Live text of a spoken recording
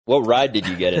What ride did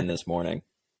you get in this morning?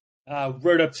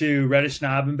 Rode up to Reddish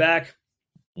Knob and back,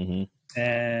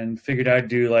 and figured I'd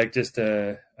do like just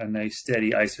a nice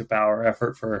steady iso power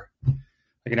effort for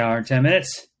like an hour and 10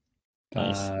 minutes.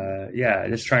 Nice. Yeah,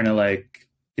 just trying to like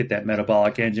get that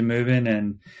metabolic engine moving,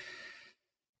 and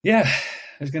yeah,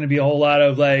 there's going to be a whole lot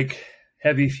of like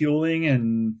heavy fueling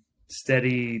and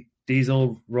steady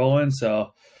diesel rolling.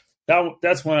 So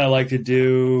that's what I like to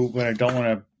do when I don't want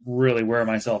to really wear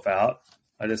myself out.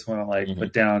 I just want to like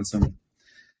put down some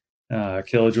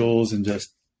kilojoules and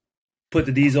just put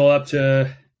the diesel up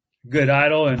to good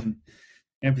idle and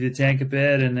empty the tank a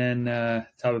bit, and then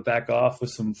top it back off with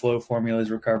some Flow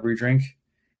Formulas recovery drink.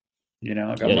 You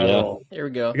know, I got my little. Here we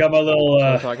go. I got my little.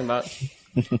 What we're talking about.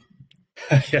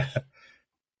 Yeah.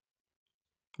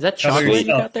 Is that chocolate you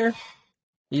got there?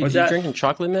 You What's that? Drinking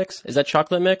chocolate mix? Is that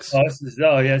chocolate mix? Oh,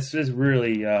 yeah, it's just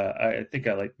really. I think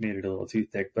I like made it a little too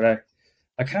thick, but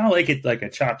I kind of like it like a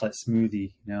chocolate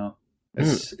smoothie. You know,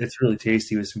 it's really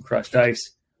tasty with some crushed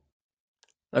ice.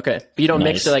 Okay, but you don't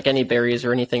mix like any berries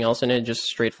or anything else in it, just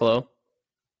straight Flow.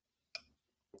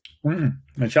 The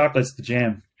chocolate's the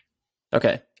jam.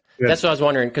 Okay. Good. That's what I was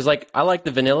wondering, because like I like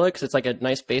the vanilla because it's like a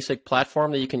nice basic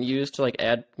platform that you can use to like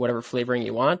add whatever flavoring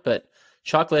you want, but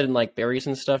chocolate and like berries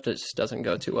and stuff just doesn't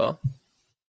go too well.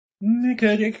 It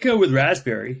could go with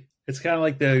raspberry. It's kind of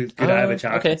like the Godiva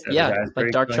chocolate. Okay, yeah,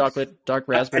 like dark chocolate, dark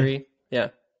raspberry. Yeah.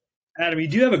 Adam, you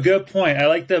do have a good point. I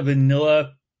like the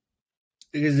vanilla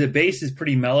because the base is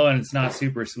pretty mellow and it's not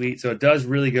super sweet, so it does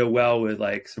really go well with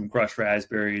like some crushed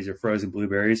raspberries or frozen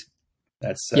blueberries.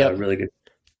 That's really good.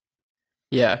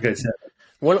 Yeah. Good stuff.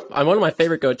 One of my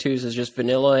favorite go-tos is just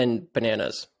vanilla and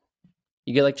bananas.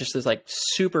 You get like just this like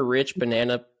super rich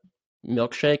banana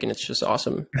milkshake, and it's just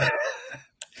awesome.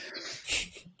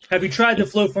 Have you tried the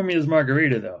Flow Formulas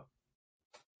margarita though?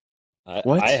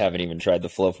 I haven't even tried the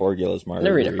Flow Formulas margarita.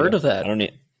 Never even heard of that. I don't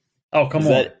need. Oh, come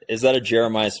on. Is that a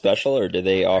Jeremiah special, or do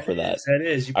they offer that? That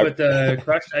is. You put the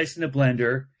crushed ice in a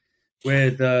blender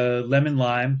with lemon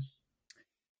lime,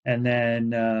 and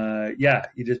then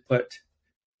you just put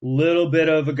a little bit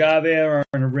of agave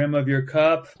on the rim of your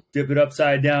cup, dip it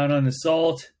upside down on the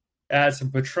salt, add some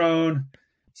Patron,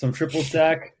 some triple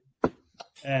sec,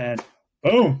 and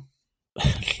boom.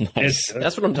 Nice.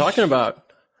 That's what I'm talking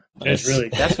about. It's really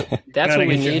that's what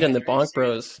we need in the Bonk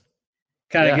Bros.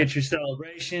 Kind of get your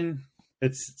celebration.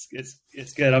 It's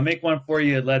good. I'll make one for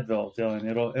you at Leadville, Dylan.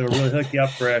 It'll really hook you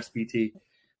up for SBT.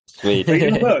 Sweet.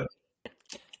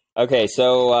 Okay,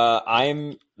 so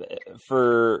I'm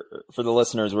for the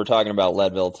listeners, we're talking about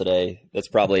Leadville today. That's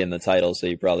probably in the title, so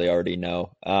you probably already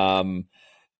know.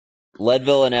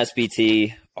 Leadville and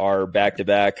SBT are back to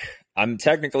back. I'm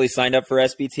technically signed up for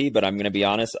SBT, but I'm going to be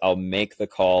honest. I'll make the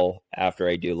call after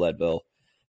I do Leadville.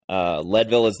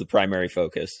 Leadville is the primary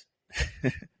focus.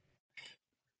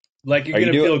 Like you're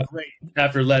going to feel great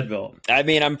after Leadville. I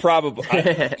mean, I'm probably,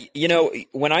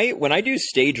 when I do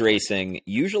stage racing,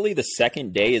 usually the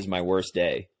second day is my worst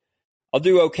day. I'll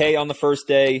do okay on the first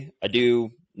day. I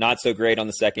do not so great on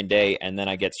the second day, and then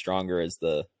I get stronger as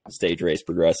the stage race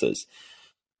progresses.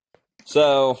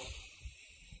 So,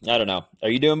 I don't know. Are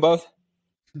you doing both?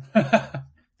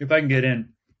 If I can get in.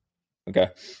 Okay.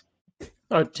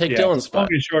 Oh, take Dylan's spot.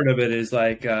 The short of it is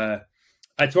like I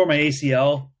tore my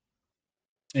ACL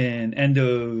in end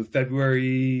of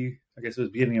February. I guess it was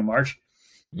beginning of March.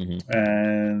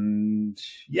 And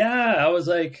I was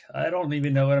like, I don't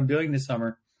even know what I'm doing this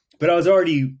summer. But I was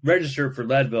already registered for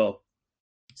Leadville,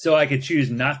 so I could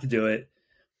choose not to do it.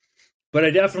 But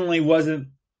I definitely wasn't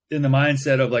in the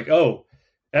mindset of like, oh,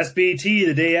 SBT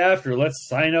the day after, let's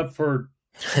sign up for,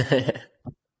 I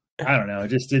don't know. It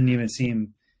just didn't even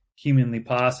seem humanly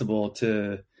possible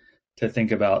to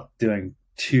think about doing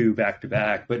two back to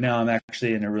back. But now I'm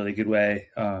actually in a really good way.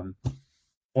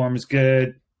 Form is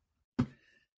good.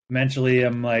 Mentally,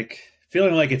 I'm like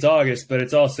feeling like it's August, but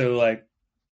it's also like,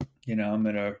 I'm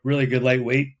in a really good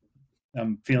lightweight.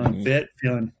 I'm feeling fit,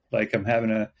 feeling like I'm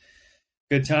having a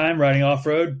good time riding off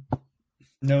road.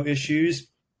 No issues.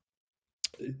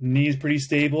 Knee's pretty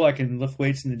stable. I can lift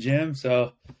weights in the gym,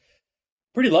 so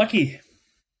pretty lucky.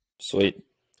 Sweet.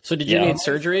 So did you need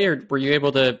surgery, or were you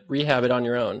able to rehab it on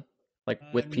your own, like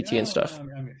with PT and stuff?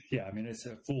 It's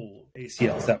a full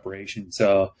ACL separation.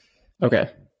 So okay,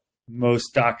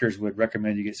 most doctors would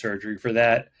recommend you get surgery for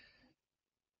that.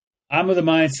 I'm of the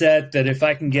mindset that if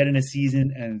I can get in a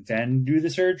season and then do the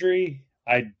surgery,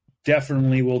 I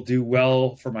definitely will do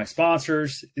well for my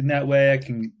sponsors. In that way, I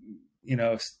can,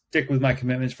 stick with my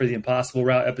commitments for the Impossible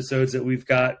Route episodes that we've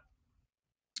got.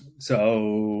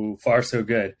 So far, so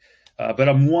good. But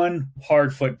I'm one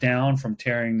hard foot down from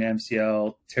tearing the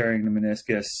MCL, tearing the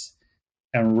meniscus,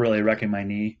 I'm really wrecking my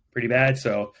knee pretty bad.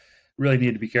 So really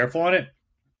need to be careful on it.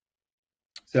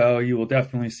 So you will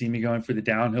definitely see me going for the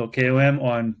downhill KOM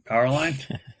on Powerline.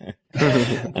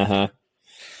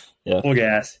 Yeah. Full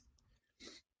gas.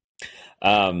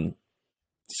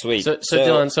 Sweet. So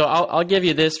Dylan, so I'll give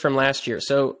you this from last year.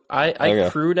 So I Okay.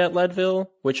 crewed at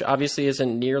Leadville, which obviously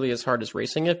isn't nearly as hard as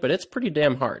racing it, but it's pretty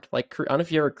damn hard. Like, I don't know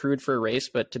if you ever crewed for a race,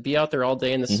 but to be out there all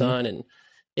day in the sun and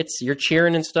you're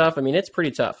cheering and stuff. I mean, it's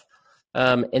pretty tough.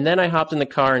 And then I hopped in the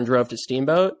car and drove to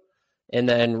Steamboat and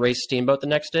then raced Steamboat the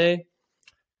next day.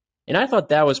 And I thought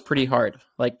that was pretty hard,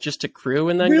 like just to crew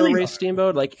and then Really go race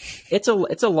Steamboat. Like it's a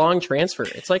long transfer.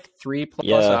 It's like 3+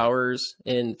 hours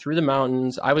in through the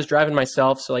mountains. I was driving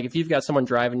myself, so like if you've got someone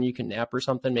driving, you can nap or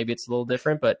something. Maybe it's a little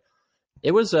different, but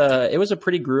it was a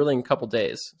pretty grueling couple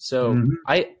days. So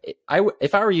I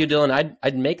if I were you, Dylan,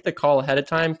 I'd make the call ahead of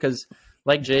time because,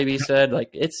 like JB said,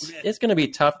 like it's going to be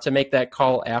tough to make that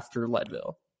call after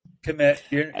Leadville. Commit,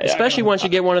 especially once you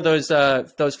get one of those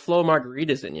flow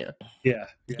margaritas in you. Yeah.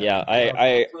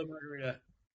 I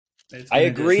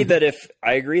agree that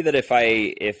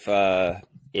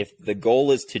if the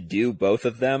goal is to do both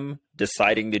of them,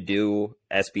 deciding to do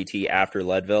SBT after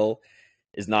Leadville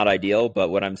is not ideal. But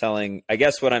what I'm saying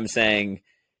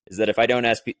is that if I don't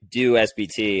do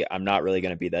SBT, I'm not really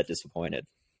going to be that disappointed.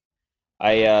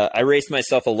 I raced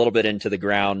myself a little bit into the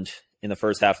ground in the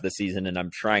first half of the season, and I'm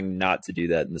trying not to do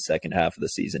that in the second half of the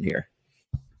season here.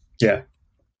 Yeah.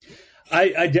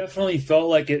 I definitely felt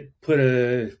like it put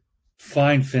a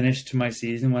fine finish to my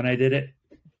season when I did it.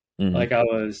 Like I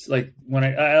was like, when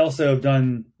I also have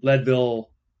done Leadville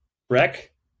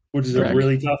Breck, which is a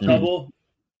really tough double.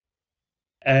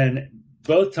 And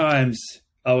both times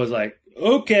I was like,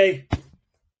 okay,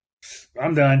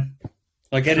 I'm done.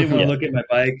 Like I didn't want to look at my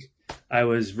bike. I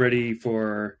was ready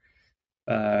for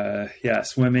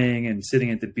swimming and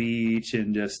sitting at the beach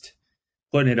and just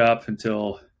putting it up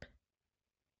until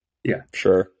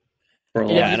sure. Have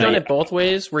you done it both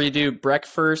ways where you do Breck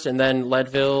first and then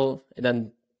Leadville and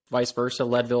then vice versa,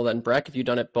 Leadville then Breck? Have you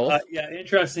done it both?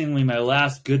 Interestingly, my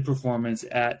last good performance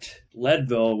at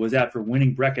Leadville was after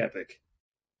winning Breck Epic.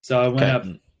 So I went up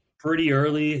pretty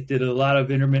early, did a lot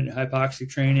of intermittent hypoxic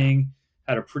training,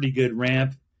 had a pretty good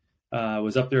ramp,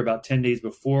 was up there about 10 days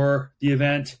before the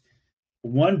event.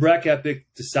 One Breck Epic,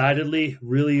 decidedly,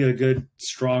 really a good,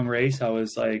 strong race. I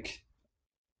was like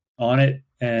on it.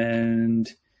 And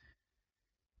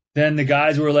then the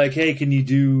guys were like, hey, can you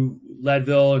do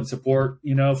Leadville and support,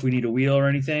 if we need a wheel or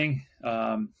anything?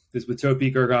 Because with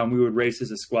Topeka Ergon, we would race as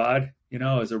a squad,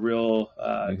 as a real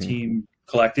team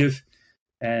collective.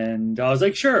 And I was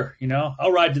like, sure,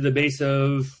 I'll ride to the base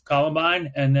of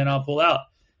Columbine and then I'll pull out.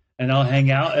 And I'll hang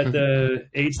out at the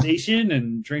aid station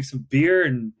and drink some beer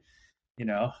and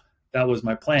that was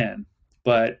my plan,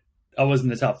 but I was in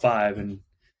the top 5, and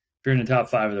if you're in the top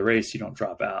 5 of the race, you don't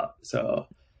drop out. So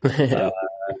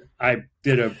I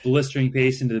did a blistering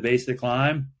pace into the base of the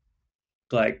climb,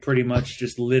 like pretty much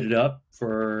just lit it up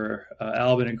for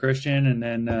Albin and Christian, and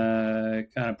then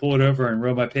kind of pulled it over and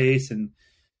rode my pace. And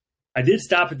I did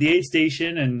stop at the aid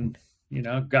station and,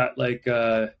 got like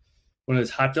one of those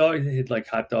hot dogs. They had like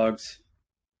hot dogs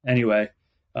anyway.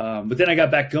 But then I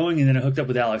got back going, and then I hooked up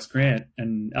with Alex Grant,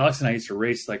 and Alex and I used to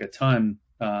race like a ton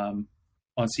on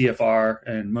CFR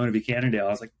and Mona v. Cannondale. I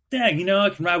was like, dang, I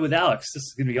can ride with Alex. This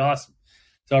is going to be awesome.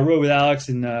 So I rode with Alex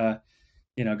and, got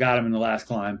him in the last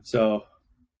climb. So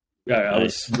I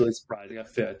was really surprised. I got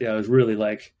 5th. Yeah, I was really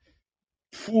like,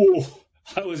 whew,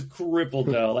 I was crippled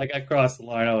though. Like I crossed the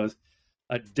line.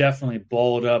 I definitely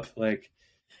balled up like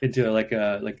into like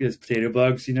those potato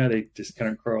bugs, they just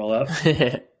kind of curl up.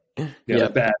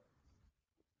 Bad.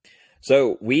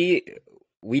 So we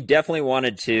definitely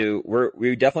wanted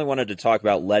to talk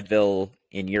about Leadville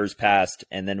in years past,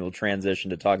 and then we'll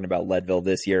transition to talking about Leadville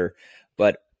this year.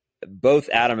 But both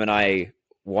Adam and I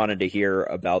wanted to hear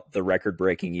about the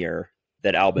record-breaking year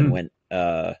that Albin went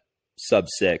sub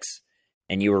 6,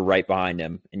 and you were right behind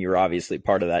him, and you were obviously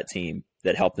part of that team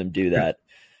that helped him do that.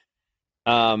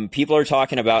 People are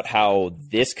talking about how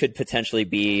this could potentially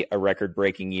be a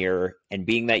record-breaking year, and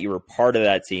being that you were part of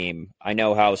that team, I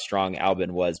know how strong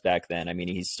Albin was back then. I mean,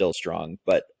 he's still strong,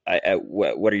 but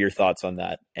what are your thoughts on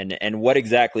that? And what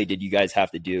exactly did you guys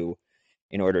have to do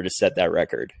in order to set that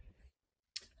record?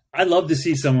 I'd love to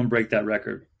see someone break that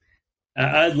record.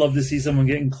 I'd love to see someone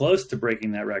getting close to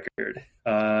breaking that record.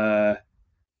 I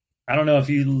don't know if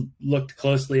you looked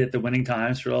closely at the winning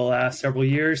times for the last several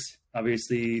years.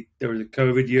 Obviously, there was a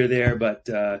COVID year there, but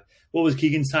what was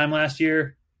Keegan's time last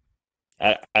year?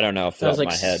 I don't know off the top of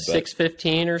my head.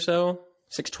 6:15 or so,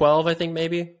 6:12, I think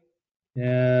maybe.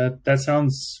 Yeah, that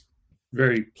sounds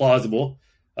very plausible.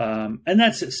 And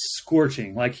that's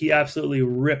scorching. Like, he absolutely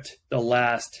ripped the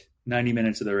last 90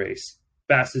 minutes of the race.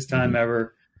 Fastest time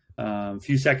ever. A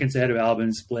few seconds ahead of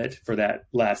Albin split for that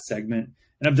last segment.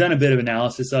 And I've done a bit of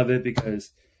analysis of it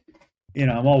because,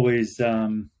 I'm always, I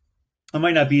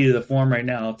might not be to the form right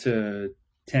now to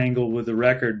tangle with the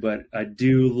record, but I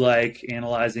do like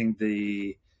analyzing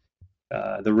the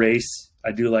race.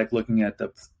 I do like looking at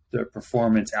the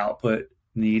performance output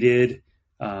needed,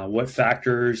 what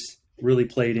factors really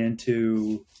played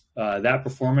into that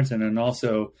performance, and then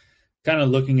also kind of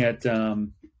looking at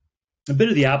a bit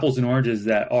of the apples and oranges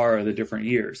that are the different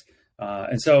years.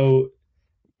 And so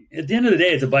at the end of the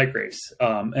day, it's a bike race,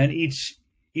 and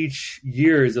each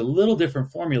year is a little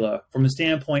different formula from the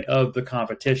standpoint of the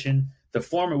competition, the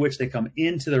form at which they come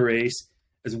into the race,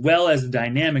 as well as the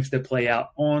dynamics that play out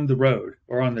on the road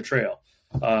or on the trail.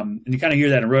 And you kind of hear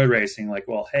that in road racing, like,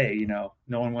 well, hey, no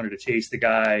one wanted to chase the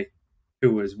guy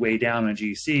who was way down on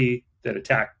GC that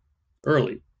attacked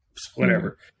early,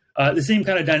 whatever. The same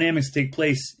kind of dynamics take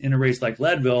place in a race like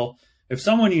Leadville. If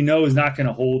someone is not going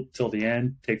to hold till the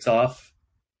end takes off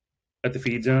at the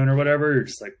feed zone or whatever, you're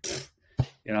just like,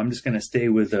 I'm just going to stay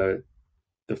with the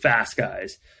fast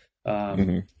guys.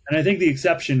 And I think the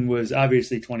exception was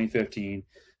obviously 2015.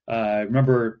 I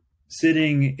remember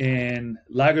sitting in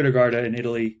Lago di Garda in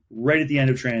Italy, right at the end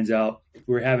of Transalp.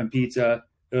 We were having pizza.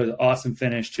 It was an awesome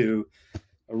finish to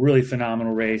a really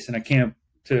phenomenal race. And I came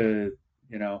to,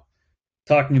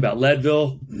 talking about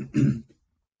Leadville. And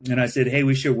I said, hey,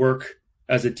 we should work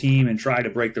as a team and try to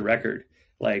break the record.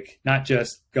 Like, not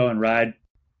just go and ride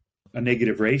a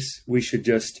negative race. We should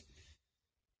just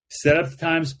set up the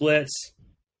time splits.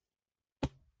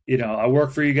 I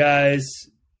work for you guys,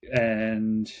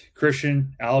 and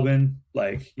Christian, Albin,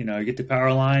 get the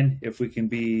power line. If we can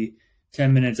be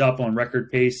 10 minutes up on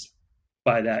record pace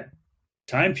by that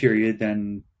time period,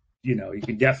 then, you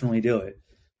can definitely do it.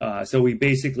 So we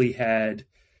basically I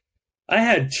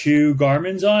had two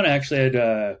Garmin's on. I actually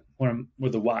had one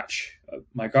with a watch.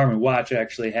 My Garmin watch I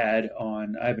actually had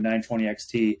on, I have a 920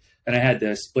 XT, and I had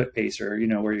the split pacer,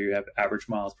 where you have average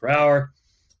miles per hour.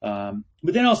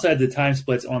 But then also had the time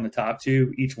splits on the top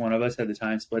tube. Each one of us had the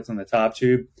time splits on the top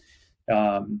tube.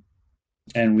 And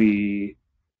we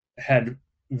had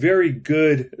very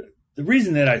good, the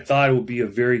reason that I thought it would be a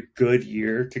very good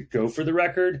year to go for the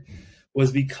record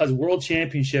was because World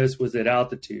Championships was at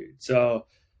altitude. So I'm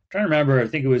trying to remember, I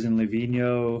think it was in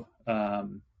Livigno.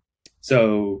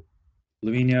 So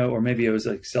Livigno, or maybe it was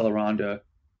like Cellaronda.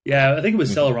 Yeah, I think it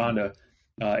was Cellaronda.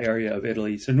 Area of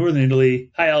Italy. So northern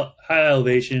Italy, high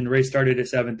elevation. Race started at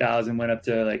 7,000, went up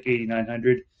to like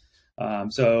 8,900.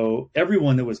 So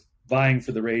everyone that was vying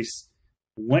for the race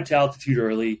went to altitude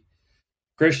early.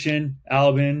 Christian,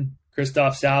 Albin,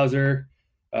 Christoph Sauser,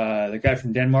 the guy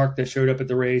from Denmark that showed up at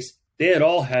the race, they had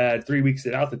all had 3 weeks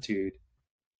at altitude,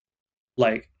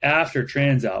 like after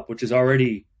Transalp, which is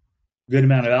already a good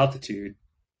amount of altitude.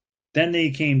 Then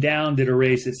they came down, did a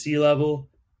race at sea level.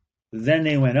 Then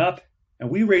they went up. And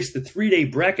we raced the 3-day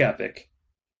Breck Epic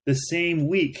the same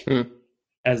week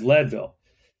as Leadville.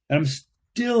 And I'm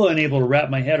still unable to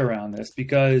wrap my head around this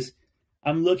because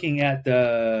I'm looking at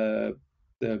the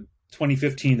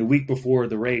 2015, the week before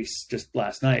the race, just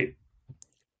last night.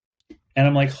 And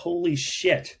I'm like, holy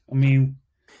shit. I mean,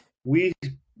 we're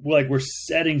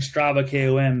setting Strava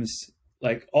KOMs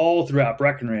like all throughout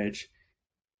Breckenridge,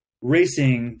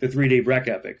 racing the 3-day Breck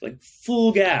Epic, like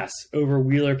full gas over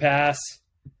Wheeler Pass.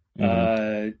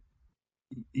 And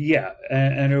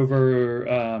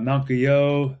over Mount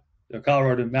Guyot, the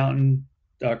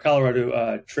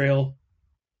Colorado Trail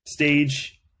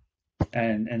stage,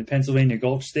 and the Pennsylvania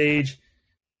Gulch stage.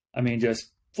 I mean,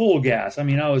 just full gas. I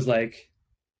mean, I was like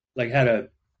had a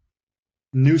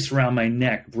noose around my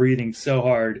neck, breathing so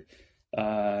hard.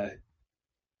 So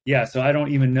I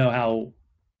don't even know how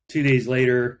 2 days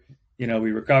later, we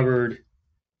recovered.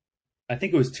 I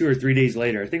think it was 2 or 3 days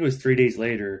later. I think it was 3 days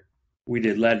later we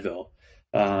did Leadville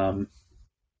and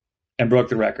broke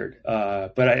the record.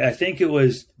 But I think it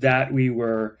was that we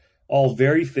were all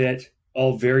very fit,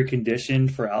 all very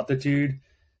conditioned for altitude,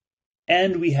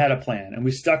 and we had a plan, and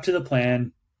we stuck to the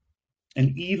plan.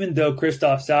 And even though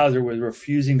Christoph Sauser was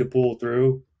refusing to pull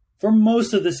through for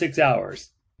most of the 6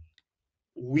 hours,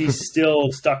 we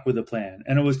still stuck with the plan.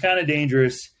 And it was kind of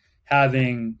dangerous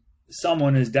having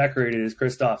someone as decorated as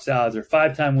Christoph Sauser,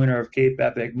 5-time winner of Cape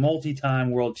Epic,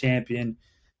 multi-time world champion,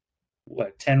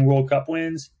 10 World Cup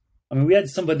wins. I mean, we had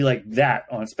somebody like that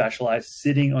on Specialized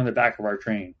sitting on the back of our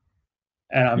train.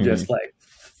 And I'm just like,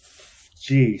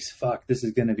 geez, fuck, this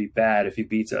is going to be bad if he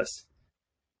beats us.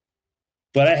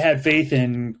 But I had faith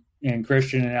in in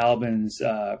Christian and Albin's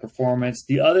performance.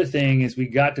 The other thing is we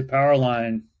got to power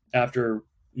line after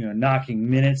knocking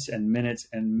minutes and minutes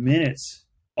and minutes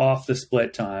off the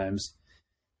split times.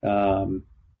 And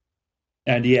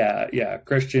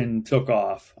Christian took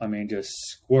off. I mean, just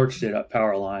scorched it up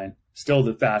power line. Still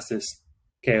the fastest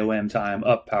KOM time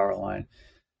up power line.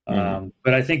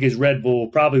 But I think his Red Bull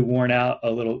probably wore out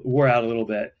a little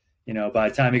bit, by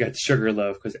the time he got to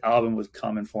Sugarloaf, because Albin was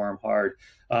coming for him hard.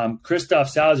 Christoph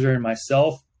Sauser and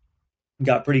myself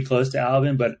got pretty close to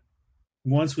Albin, but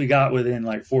once we got within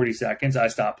like 40 seconds, I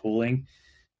stopped pulling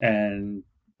and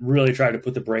really tried to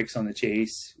put the brakes on the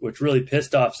chase, which really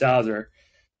pissed off Sauser.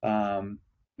 And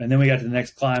then we got to the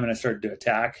next climb and I started to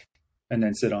attack and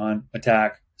then sit on,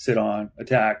 attack, sit on,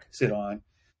 attack, sit on.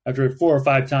 After 4 or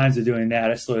 5 times of doing that,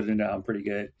 I slowed it down pretty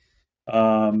good.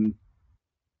 Got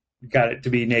it to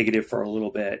be negative for a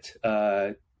little bit.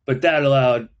 But that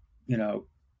allowed,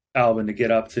 Albin to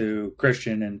get up to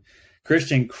Christian, and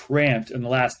Christian cramped in the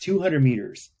last 200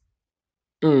 meters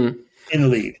in the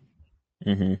lead.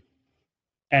 Mm-hmm.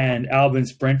 And Albin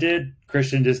sprinted.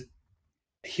 Christian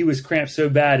he was cramped so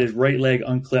bad, his right leg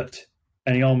unclipped,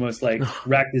 and he almost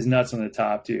racked his nuts on the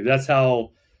top too. That's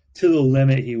how to the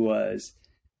limit he was.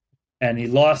 And he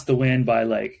lost the win by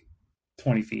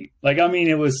 20 feet.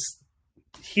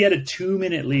 He had a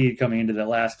 2-minute lead coming into the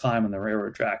last climb on the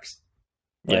railroad tracks.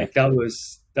 That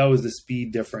was the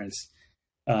speed difference.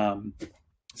 So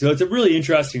it's a really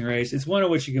interesting race. It's one in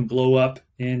which you can blow up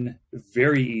in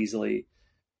very easily.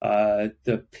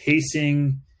 The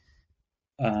pacing,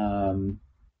 in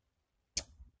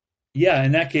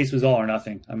that case was all or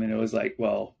nothing. I mean, it was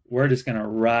we're just going to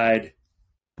ride,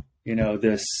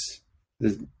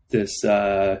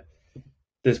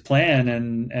 this plan,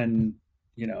 and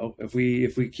if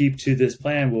we keep to this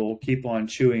plan, we'll keep on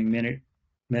chewing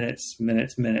minutes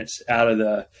out of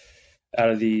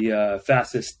the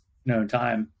fastest known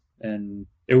time, and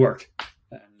it worked.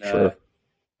 And sure.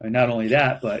 not only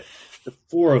that, but the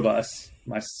 4 of us,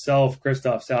 myself,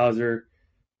 Christoph Sauser,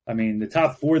 the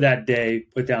top 4 that day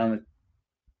put down the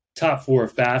top 4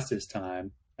 fastest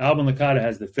time. Albin Licata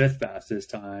has the 5th fastest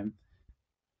time.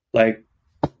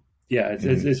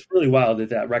 It's really wild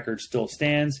that record still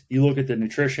stands. You look at the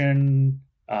nutrition,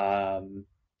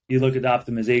 you look at the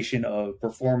optimization of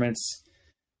performance,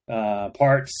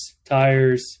 parts,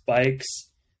 tires,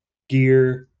 bikes,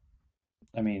 gear.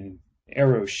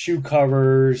 Aero shoe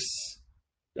covers.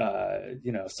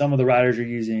 Some of the riders are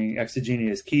using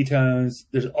exogenous ketones.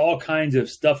 There's all kinds of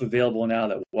stuff available now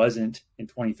that wasn't in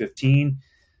 2015.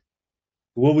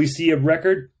 Will we see a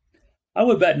record? I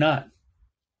would bet not.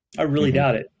 I really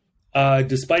doubt it.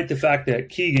 Despite the fact that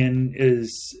Keegan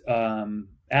is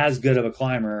as good of a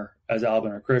climber as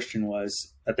Albin or Christian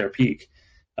was at their peak.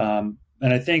 And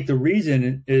I think the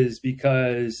reason is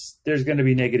because there's going to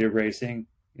be negative racing.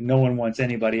 No one wants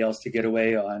anybody else to get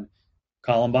away on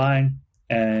Columbine.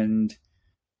 And,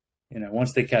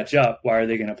 once they catch up, why are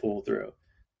they going to pull through?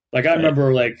 I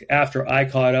remember after I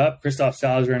caught up, Christoph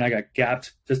Sauser and I got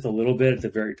gapped just a little bit at the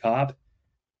very top.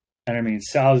 And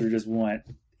Sauser just went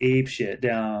ape shit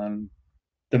down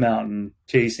the mountain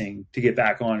chasing to get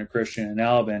back on to Christian and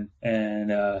Albin.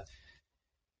 And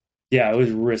it was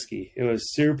risky. It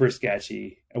was super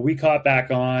sketchy. And we caught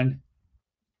back on.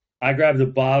 I grabbed the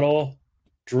bottle,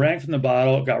 drank from the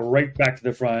bottle, got right back to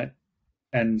the front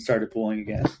and started pulling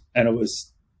again. And it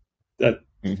was that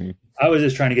I was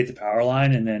just trying to get the power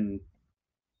line and then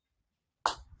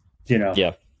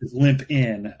just limp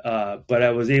in. But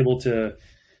I was able to,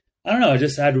 I don't know.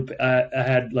 I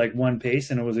had one pace,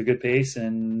 and it was a good pace,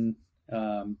 and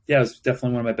it was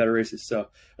definitely one of my better races. So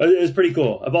it was pretty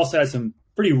cool. I've also had some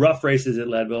pretty rough races at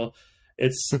Leadville.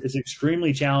 It's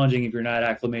extremely challenging if you're not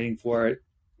acclimating for it.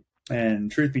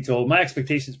 And truth be told, my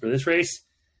expectations for this race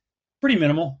pretty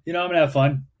minimal. I'm gonna have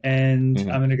fun, and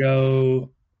I'm gonna go,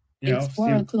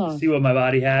 see what my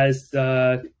body has,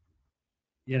 to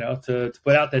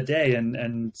put out that day,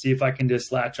 and see if I can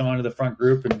just latch on to the front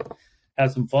group and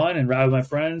have some fun and ride with my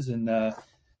friends, and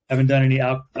haven't done any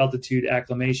altitude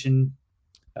acclimation.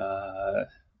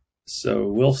 So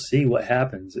we'll see what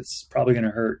happens. It's probably going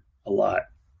to hurt a lot.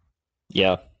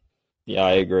 Yeah,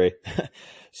 I agree.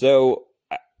 So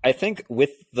I think with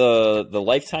the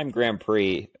Lifetime Grand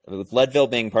Prix, with Leadville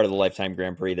being part of the Lifetime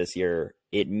Grand Prix this year,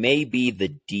 it may be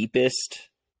the deepest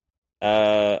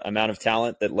amount of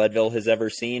talent that Leadville has ever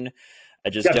seen. I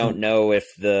just don't know if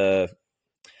the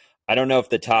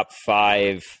top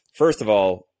 5, first of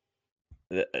all,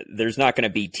 there's not going to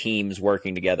be teams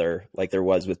working together like there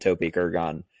was with Topik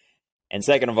Ergon. And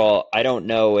second of all, I don't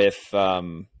know if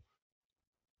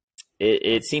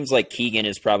it seems like Keegan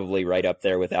is probably right up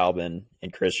there with Albin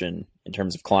and Christian in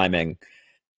terms of climbing,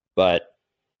 but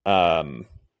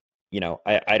you know,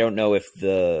 I don't know if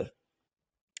the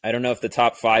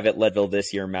top 5 at Leadville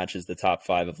this year matches the top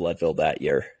 5 of Leadville that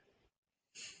year.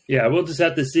 Yeah, we'll just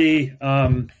have to see.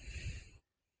 I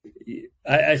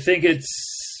think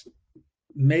it's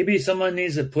maybe someone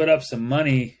needs to put up some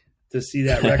money to see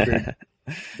that record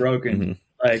broken. Mm-hmm.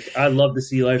 Like, I'd love to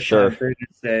see Lifetime Sure.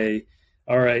 say,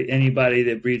 all right, anybody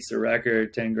that beats the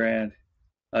record, 10 grand,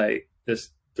 like,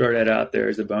 just throw that out there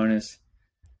as a bonus.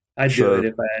 I'd do it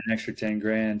if I had an extra 10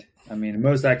 grand. I mean, the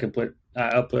most I could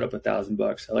I'll put up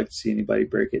 $1,000. I like to see anybody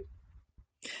break it.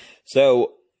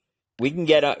 So we can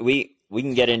get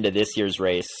into this year's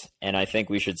race, and I think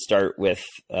we should start with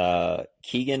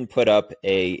Keegan put up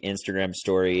a Instagram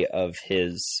story of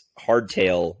his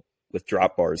hardtail with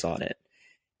drop bars on it,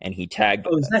 and he tagged.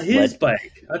 Oh, is that his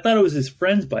bike? I thought it was his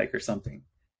friend's bike or something.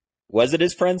 Was it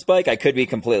his friend's bike? I could be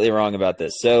completely wrong about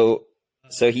this. So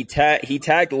he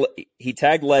tagged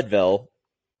Leadville,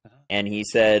 and he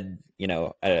said, you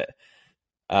know, and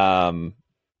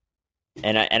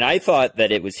I thought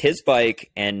that it was his bike,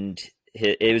 and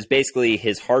it was basically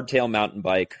his hardtail mountain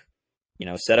bike, you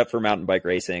know, set up for mountain bike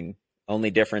racing.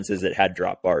 Only difference is it had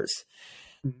drop bars,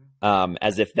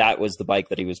 as if that was the bike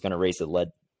that he was going to race at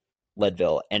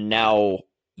Leadville. And now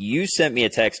you sent me a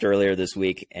text earlier this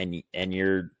week, and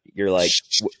you're like,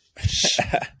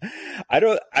 I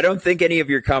don't think any of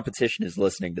your competition is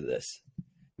listening to this.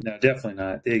 No, definitely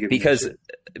not. Because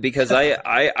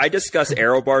I discuss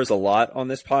aero bars a lot on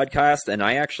this podcast, and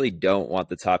I actually don't want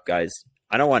the top guys.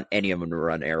 I don't want any of them to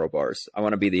run aero bars. I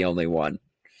want to be the only one.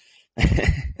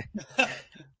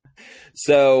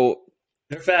 So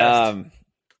they're fast.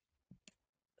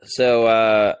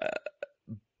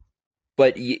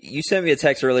 But you sent me a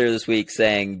text earlier this week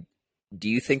saying, do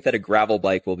you think that a gravel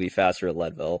bike will be faster at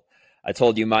Leadville? I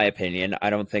told you my opinion.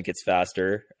 I don't think it's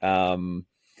faster.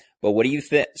 But what do you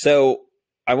think? So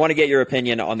I want to get your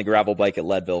opinion on the gravel bike at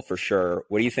Leadville for sure.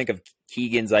 What do you think of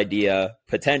Keegan's idea,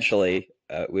 potentially,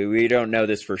 we don't know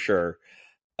this for sure,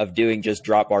 of doing just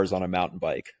drop bars on a mountain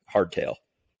bike, hardtail?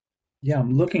 Yeah,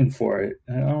 I'm looking for it.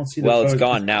 I don't see. Well, it's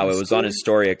gone now. It was on his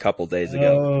story a couple days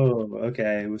ago. Oh,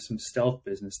 okay. It was some stealth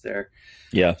business there.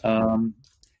 Yeah.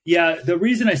 Yeah. The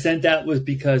reason I sent that was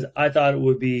because I thought it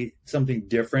would be something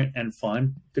different and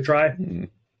fun to try. Mm-hmm.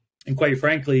 And quite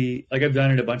frankly, like, I've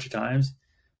done it a bunch of times.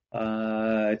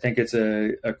 I think it's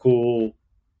a cool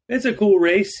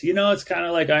race. You know, it's kind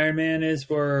of like Ironman is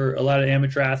for a lot of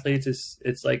amateur athletes.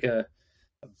 It's like a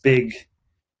big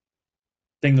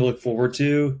thing to look forward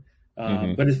to.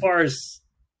 But as far as,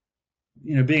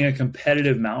 you know, being a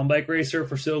competitive mountain bike racer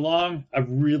for so long, I've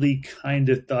really kind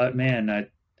of thought, man, I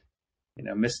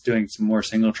miss doing some more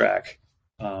single track.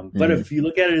 But if you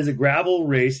look at it as a gravel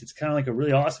race, it's kind of like a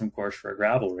really awesome course for a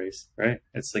gravel race, right?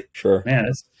 It's like, sure, man,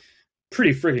 it's a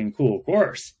pretty freaking cool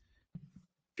course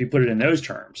if you put it in those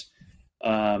terms.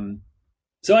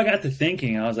 So I got to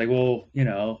thinking, I was like, well, you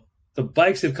know, the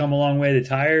bikes have come a long way. The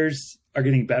tires are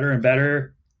getting better and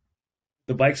better.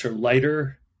 The bikes are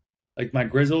lighter. Like, my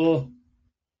Grizzle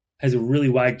has a really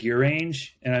wide gear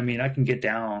range. And I mean, I can get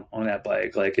down on that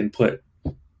bike, like, and put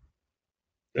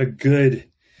a good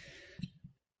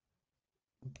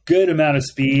amount of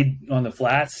speed on the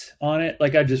flats on it.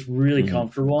 Like, I'm just really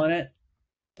comfortable in it.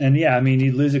 And yeah, I mean,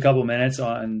 you lose a couple minutes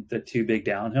on the 2 big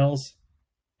downhills,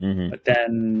 but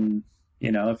then,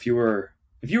 you know, if you were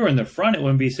in the front, it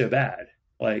wouldn't be so bad.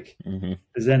 Like,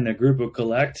 because then the group would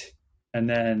collect, and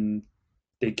then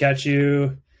they'd catch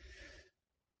you.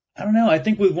 I don't know. I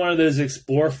think with one of those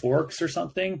Explore forks or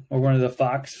something, or one of the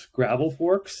Fox gravel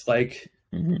forks, like,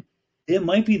 it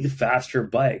might be the faster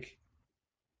bike.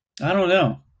 I don't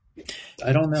know.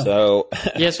 So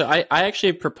yeah, so I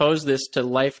actually proposed this to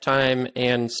Lifetime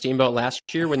and Steamboat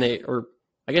last year or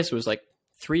I guess it was like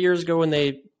 3 years ago when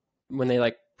they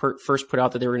like first put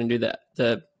out that they were going to do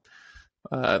the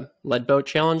lead boat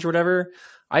challenge or whatever.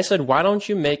 I said, why don't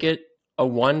you make it a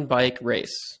 1 bike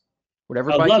race?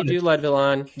 Whatever bike you do Leadville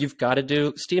on, you've got to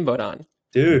do Steamboat on.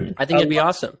 Dude, I think it'd be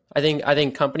awesome. I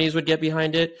think companies would get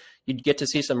behind it. You'd get to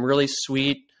see some really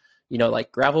sweet, you know,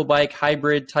 like gravel bike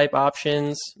hybrid type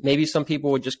options. Maybe some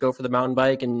people would just go for the mountain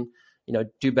bike and, you know,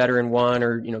 do better in one,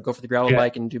 or, you know, go for the gravel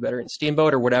bike and do better in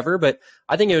Steamboat or whatever. But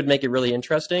I think it would make it really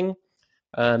interesting.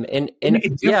 And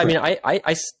yeah, I mean,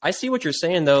 I see what you're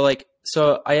saying though. Like,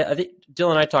 so I think Dylan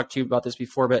and I talked to you about this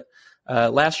before, but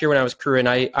last year when I was crewing,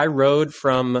 I rode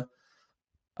from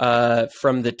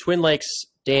the Twin Lakes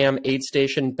Dam aid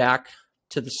station back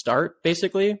to the start,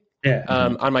 basically. Yeah.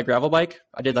 On my gravel bike.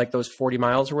 I did like those 40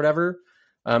 miles or whatever.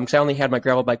 because I only had my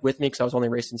gravel bike with me because I was only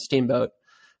racing Steamboat.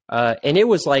 And it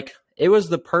was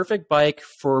the perfect bike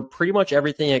for pretty much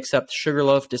everything except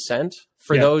Sugarloaf descent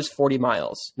for those 40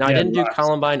 miles. Now, I didn't do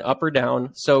Columbine up or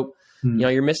down, so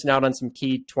you're missing out on some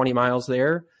key 20 miles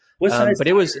there. But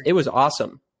it was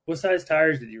awesome. What size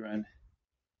tires did you run?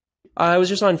 I was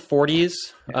just on 40s,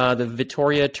 the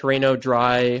Vittoria Terreno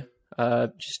dry,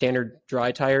 just standard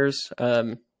dry tires.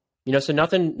 So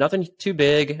nothing too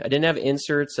big. I didn't have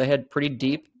inserts. I had pretty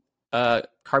deep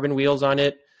carbon wheels on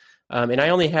it. And I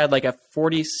only had like a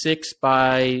 46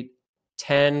 by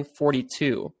 10,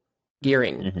 42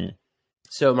 gearing. Mm-hmm.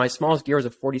 So my smallest gear was a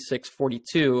 46,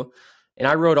 42, and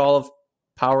I rode all of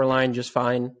Powerline just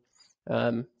fine.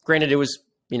 Granted, it was,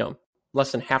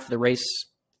 less than half the race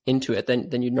into it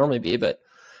than you'd normally be, but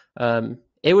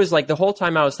it was like the whole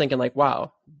time I was thinking like,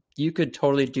 wow, you could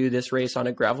totally do this race on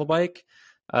a gravel bike.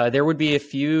 There would be a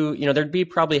few, there'd be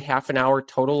probably half an hour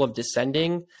total of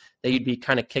descending that you'd be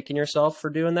kind of kicking yourself for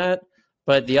doing that.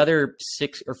 But the other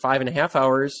 6 or 5.5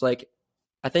 hours, like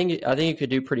I think you could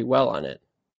do pretty well on it.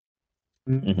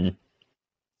 Mm-hmm.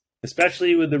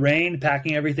 Especially with the rain,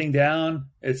 packing everything down.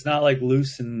 It's not like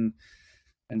loose and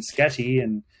sketchy.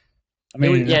 And I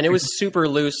mean, and it was super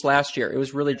loose last year. It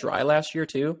was really dry last year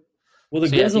too. Well, you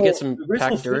get some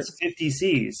packed dirt.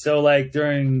 50Cs. So like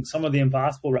during some of the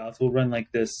impossible routes, we'll run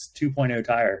like this 2.0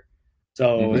 tire.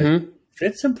 So it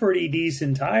fits some pretty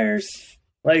decent tires.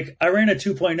 Like I ran a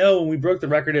 2.0 when we broke the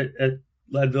record at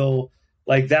Leadville.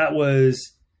 Like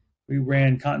we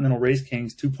ran Continental Race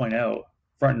Kings 2.0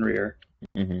 front and rear.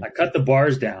 Mm-hmm. I cut the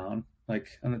bars down.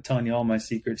 Like I'm not telling you all my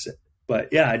secrets, but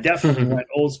yeah, I definitely went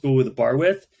old school with the bar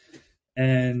width,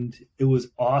 and it was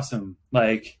awesome.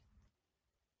 Like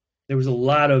there was a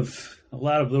lot of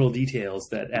little details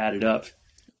that added up.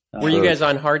 Were you guys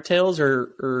on hardtails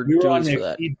or we were on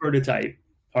the Exceed prototype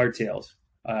hardtails?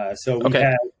 So we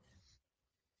had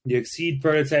the Exceed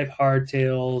prototype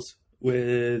hardtails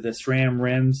with the SRAM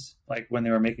rims, like when they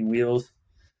were making wheels.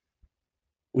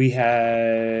 We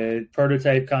had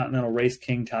prototype Continental Race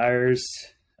King tires.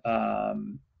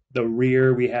 The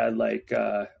rear, we had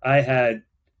I had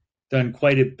done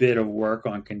quite a bit of work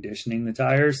on conditioning the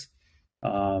tires.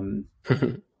 So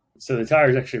the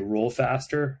tires actually roll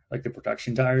faster, like the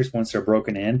production tires, once they're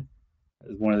broken in.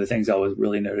 Is one of the things I was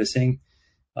really noticing.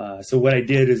 So what I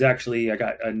did is actually I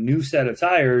got a new set of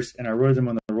tires and I rode them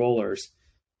on the rollers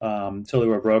until they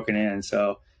were broken in.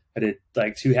 So I did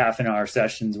like 2 half-an-hour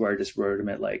sessions where I just rode them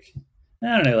at like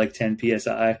 10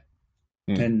 PSI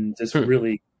and just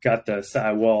really got the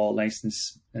sidewall nice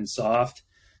and soft.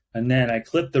 And then I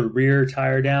clipped the rear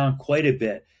tire down quite a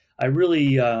bit. I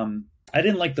really, I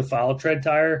didn't like the follow tread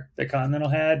tire that Continental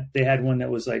had. They had one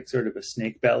that was like sort of a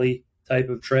snake belly type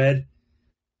of tread.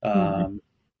 But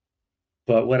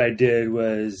what I did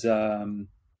was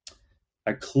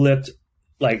I clipped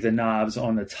like the knobs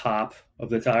on the top of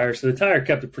the tire. So the tire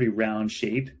kept a pretty round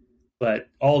shape, but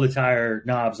all the tire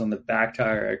knobs on the back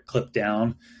tire I clipped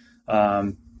down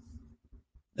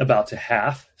about to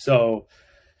half. So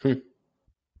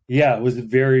yeah, it was a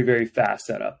very, very fast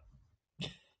setup.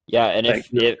 Yeah, and if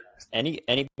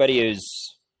anybody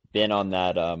who's been on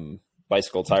that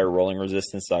bicycle tire rolling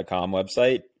resistance.com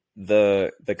website,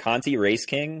 the Conti Race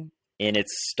King in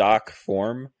its stock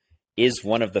form is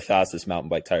one of the fastest mountain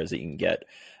bike tires that you can get.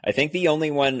 I think the only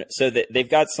one, so that they've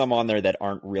got some on there that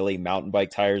aren't really mountain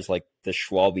bike tires, like the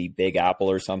Schwalbe Big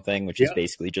Apple or something, which is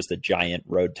basically just a giant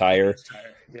road tire.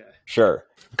 Yeah. Sure.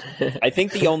 I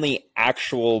think the only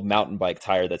actual mountain bike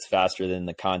tire that's faster than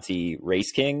the Conti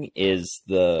Race King is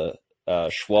the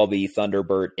Schwalbe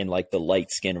Thunderbird in like the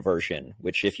light skin version,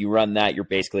 which if you run that, you're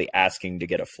basically asking to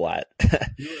get a flat.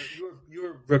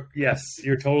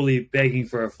 You're totally begging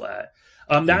for a flat.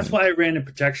 That's why I ran a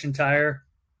protection tire.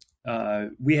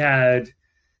 We had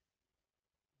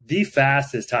the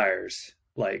fastest tires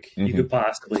you could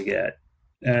possibly get.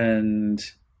 And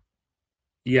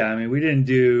yeah, I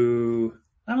mean,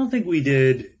 I don't think we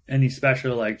did any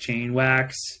special like chain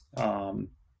wax. Todd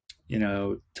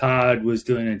was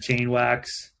doing a chain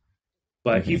wax,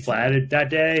 but he flatted that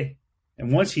day.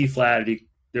 And once he flatted,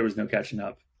 there was no catching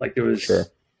up. Like it was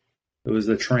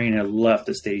the train had left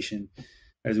the station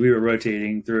as we were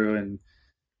rotating through, and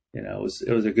it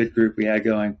was a good group we had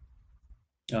going.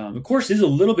 Of course, it's a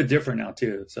little bit different now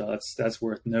too, so that's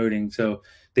worth noting. So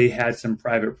they had some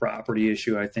private property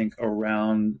issue, I think,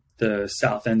 around the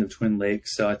south end of Twin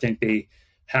Lakes. So I think they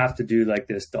have to do like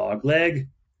this dog leg,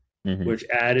 which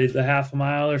added a half a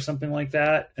mile or something like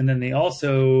that. And then they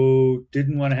also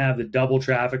didn't want to have the double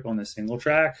traffic on the single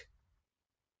track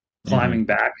climbing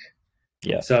back.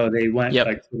 Yeah. So they went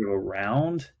like sort of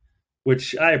around,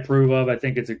 which I approve of. I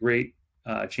think it's a great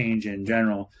change in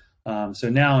general. So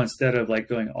now instead of like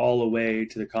going all the way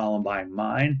to the Columbine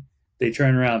mine, they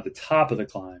turn around at the top of the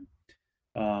climb.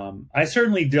 I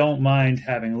certainly don't mind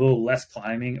having a little less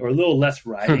climbing or a little less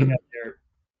riding up there,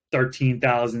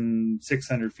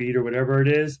 13,600 feet or whatever it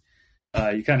is.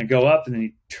 You kind of go up and then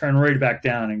you turn right back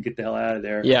down and get the hell out of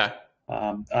there. Yeah.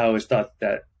 I always thought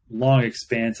that long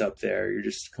expanse up there, you're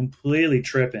just completely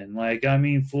tripping. Like, I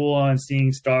mean, full on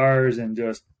seeing stars and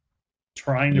just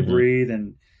trying to breathe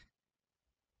and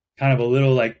kind of a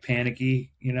little like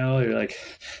panicky, you know, you're like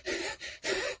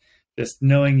just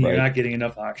knowing you're not getting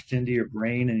enough oxygen to your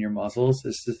brain and your muscles.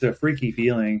 It's just a freaky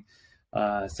feeling.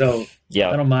 So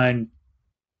I don't mind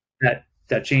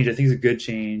that change. I think it's a good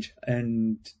change.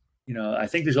 And, you know, I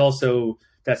think there's also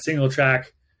that single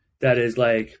track that is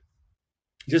like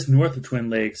just north of Twin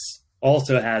Lakes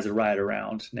also has a ride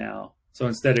around now. So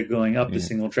instead of going up the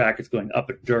single track, it's going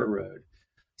up a dirt road.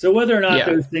 So whether or not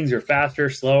those things are faster,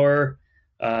 slower,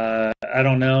 I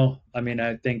don't know. I mean,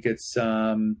 I think it's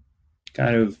kind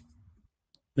of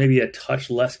maybe a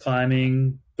touch less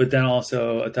climbing, but then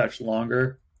also a touch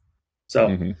longer.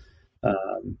 So,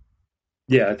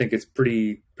 I think it's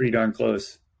pretty darn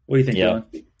close. What do you think,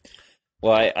 Dylan?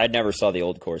 Well, I never saw the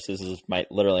old course. This is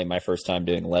literally my first time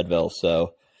doing Leadville.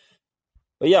 So,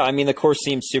 but yeah, I mean, the course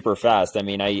seems super fast. I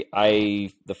mean,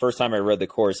 the first time I rode the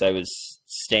course, I was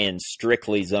staying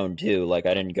strictly zone 2. Like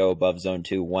I didn't go above zone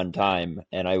 2 one time,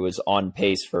 and I was on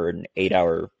pace for an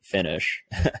 8-hour finish.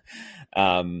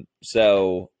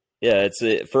 So yeah,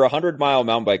 for a 100-mile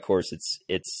mountain bike course,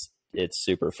 it's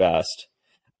super fast.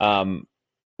 When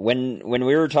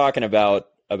we were talking about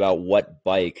what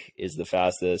bike is the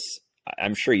fastest,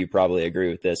 I'm sure you probably agree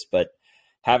with this, but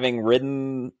having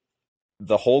ridden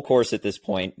the whole course at this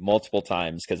point multiple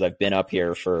times, because I've been up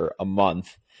here for a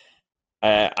month,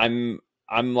 I'm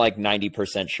like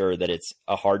 90% sure that it's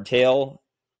a hardtail.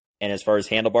 And as far as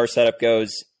handlebar setup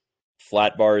goes,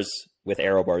 flat bars with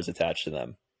aero bars attached to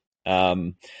them.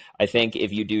 I think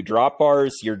if you do drop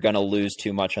bars, you're going to lose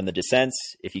too much on the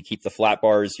descents. If you keep the flat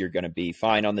bars, you're going to be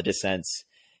fine on the descents.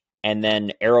 And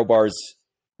then aero bars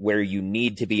where you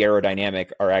need to be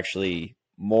aerodynamic are actually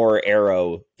more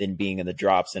aero than being in the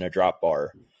drops in a drop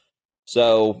bar.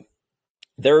 So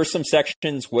there are some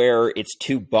sections where it's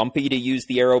too bumpy to use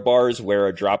the aero bars where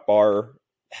a drop bar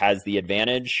has the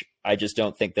advantage. I just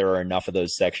don't think there are enough of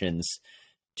those sections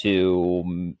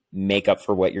to make up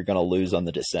for what you're going to lose on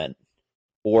the descent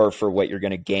or for what you're going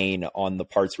to gain on the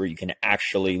parts where you can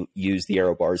actually use the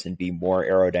aero bars and be more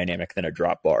aerodynamic than a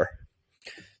drop bar.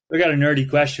 I got a nerdy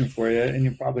question for you, and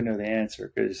you probably know the answer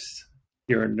because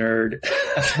you're a nerd.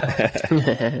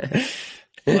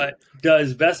 But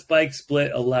does Best Bike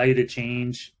Split allow you to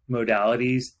change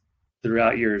modalities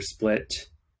throughout your split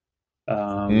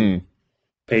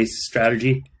pace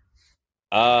strategy?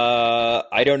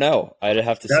 I don't know. I'd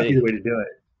have to That'd see. be the way to do it.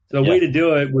 So the way to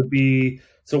do it would be,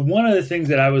 so one of the things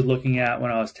that I was looking at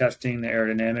when I was testing the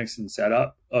aerodynamics and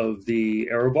setup of the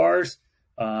aero bars,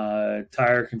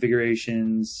 tire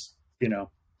configurations, you know,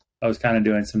 I was kind of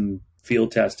doing some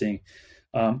field testing.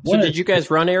 So did you guys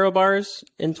run aero bars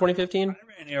in 2015? I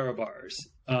ran aero bars.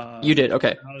 You did?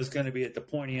 Okay. I was going to be at the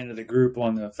pointy end of the group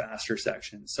on the faster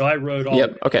section. So I rode all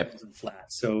the hills and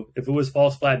flats. So if it was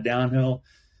false flat downhill,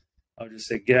 I would just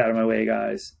say, get out of my way,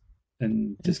 guys,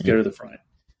 and just go to the front.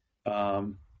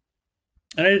 And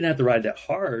I didn't have to ride that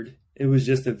hard. It was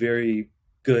just a very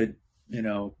good, you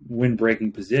know,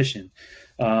 wind-breaking position.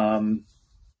 The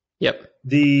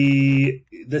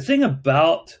thing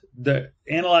about the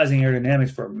analyzing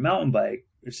aerodynamics for a mountain bike,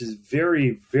 which is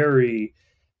very, very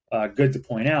good to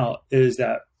point out, is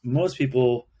that most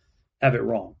people have it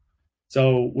wrong.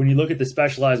 So when you look at the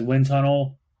Specialized wind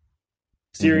tunnel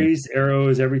series,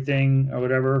 arrows, everything or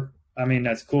whatever, I mean,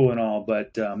 that's cool and all,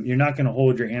 but you're not going to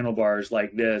hold your handlebars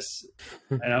like this.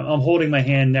 And I'm holding my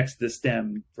hand next to the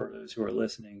stem for those who are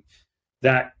listening.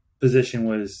 That position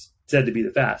was said to be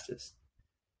the fastest.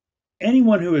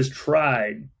 Anyone who has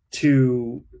tried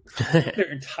to put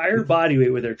their entire body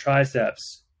weight with their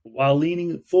triceps while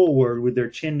leaning forward with their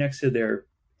chin next to their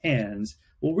hands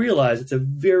will realize it's a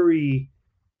very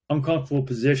uncomfortable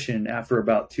position after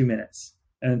about 2 minutes.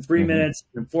 And in 3 minutes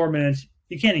and 4 minutes,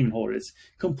 you can't even hold it. It's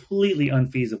completely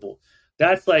unfeasible.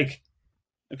 That's like,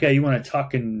 okay, you want to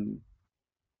tuck and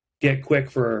get quick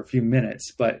for a few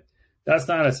minutes, but that's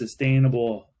not a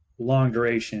sustainable long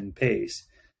duration pace.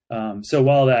 So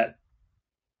while that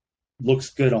looks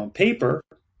good on paper,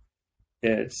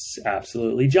 it's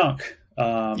absolutely junk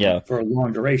for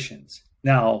long durations.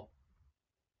 Now,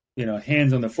 you know,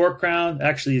 hands on the fork crown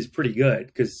actually is pretty good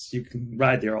because you can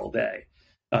ride there all day.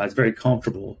 It's very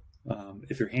comfortable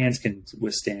if your hands can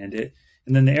withstand it.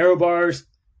 And then the aero bars,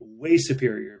 way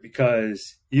superior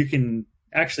because you can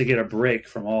actually get a break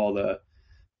from all the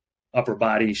upper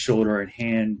body, shoulder, and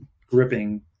hand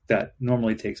gripping that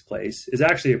normally takes place. It's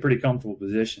actually a pretty comfortable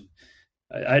position.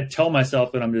 I tell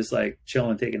myself that I'm just like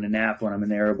chilling, taking a nap when I'm in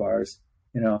the aero bars.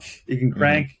 You know, you can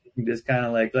crank, you can just kind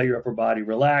of like let your upper body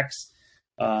relax.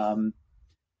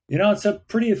 You know, it's a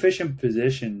pretty efficient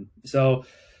position. So,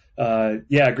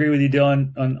 yeah, I agree with you,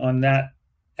 Dylan, on that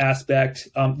aspect.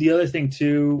 The other thing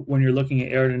too, when you're looking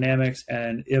at aerodynamics,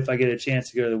 and if I get a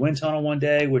chance to go to the wind tunnel one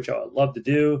day, which I would love to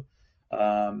do,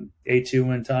 A2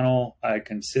 wind tunnel, I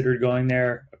considered going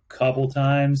there a couple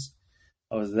times.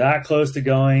 I was that close to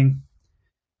going,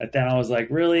 but then I was like,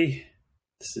 really,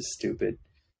 this is stupid.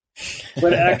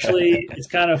 But actually, it's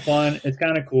kind of fun. It's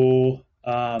kind of cool.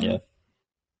 Yeah.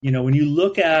 You know, when you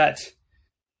look at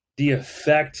the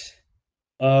effect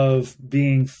of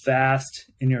being fast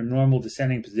in your normal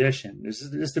descending position,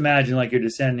 just imagine like you're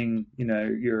descending, you know,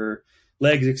 your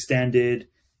legs extended,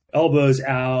 elbows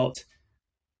out.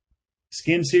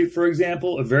 Skin suit, for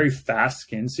example, a very fast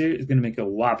skin suit is going to make a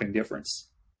whopping difference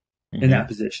in that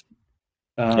position.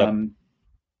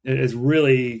 It's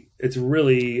really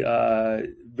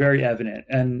very evident.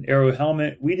 And aero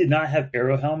helmet, we did not have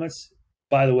aero helmets,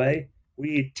 by the way.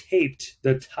 We taped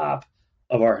the top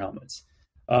of our helmets.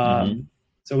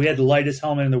 So we had the lightest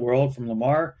helmet in the world from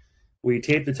Lamar. We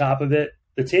taped the top of it.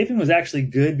 The taping was actually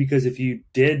good because if you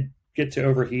did get to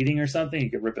overheating or something, you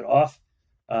could rip it off.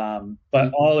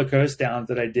 But all the coast downs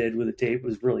that I did with the tape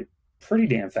was really pretty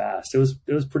damn fast. It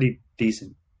was pretty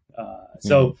decent.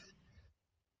 So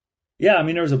yeah, I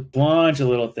mean, there was a bunch of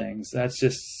little things. That's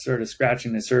just sort of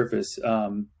scratching the surface.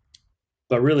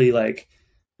 But really, like,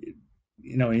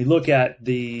 you know, when you look at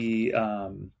the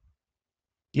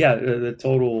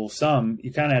total sum,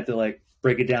 you kind of have to like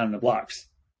break it down into blocks.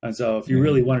 And so if you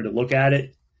really wanted to look at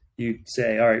it, you'd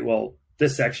say, all right, well,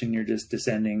 this section, you're just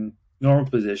descending normal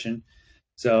position.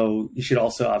 So you should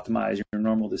also optimize your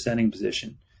normal descending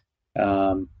position.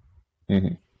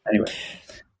 Anyway.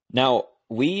 Now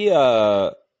we,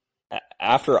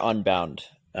 after Unbound,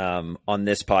 on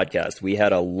this podcast, we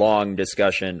had a long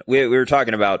discussion. We were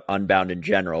talking about Unbound in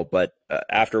general, but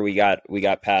after we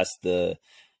got past the,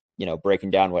 you know, breaking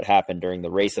down what happened during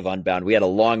the race of Unbound, we had a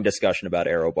long discussion about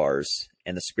aero bars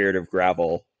and the spirit of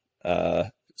gravel,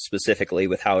 specifically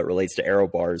with how it relates to aero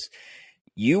bars.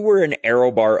 You were an aero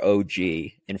bar OG.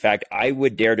 In fact, I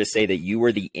would dare to say that you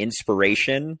were the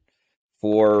inspiration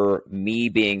for me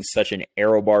being such an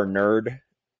aero bar nerd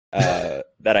that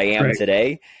I am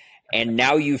today. And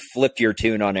now you've flipped your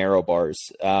tune on aero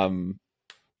bars.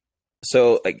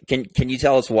 So can you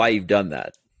tell us why you've done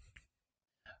that?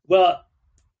 Well,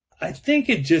 I think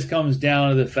it just comes down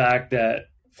to the fact that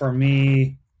for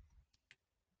me,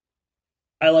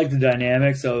 I like the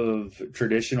dynamics of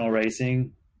traditional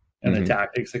racing and the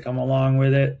tactics that come along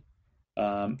with it.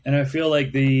 And I feel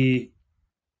like the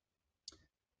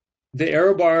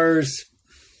aero bars,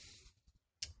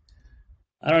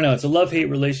 I don't know, it's a love-hate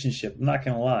relationship. I'm not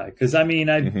going to lie. Because, I mean,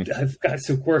 I've got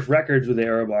some course records with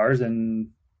aero bars and,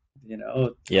 you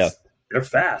know, they're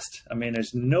fast. I mean,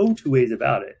 there's no two ways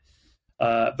about it.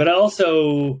 But I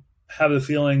also have a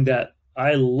feeling that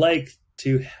I like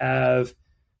to have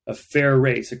a fair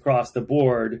race across the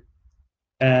board.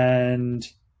 And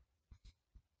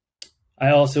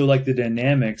I also like the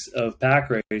dynamics of pack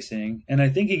racing. And I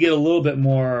think you get a little bit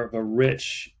more of a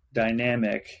rich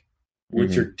dynamic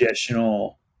with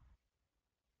traditional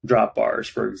drop bars,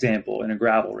 for example, in a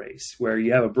gravel race where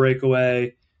you have a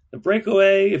breakaway. The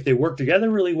breakaway, if they work together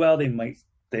really well, they might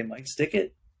stick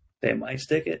it. They might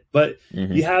stick it. But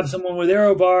you have someone with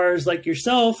aero bars like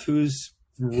yourself who's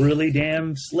really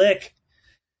damn slick.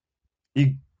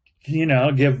 You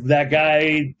know, give that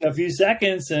guy a few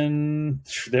seconds and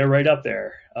they're right up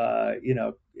there, you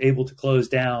know, able to close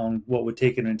down what would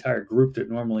take an entire group to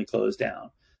normally close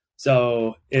down.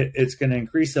 So it's going to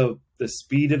increase the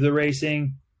speed of the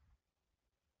racing.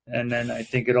 And then I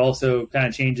think it also kind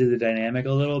of changes the dynamic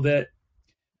a little bit.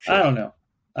 Sure. I don't know.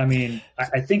 I mean,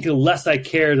 I think the less I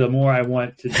care, the more I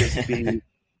want to just be,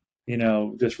 you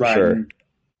know, just riding. Sure.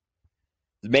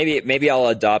 Maybe I'll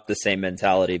adopt the same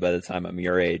mentality by the time I'm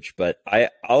your age, but I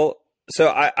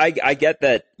get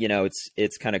that, you know,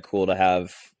 it's kind of cool to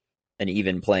have an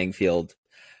even playing field,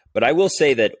 but I will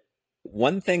say that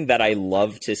one thing that I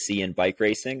love to see in bike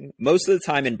racing, most of the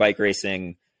time in bike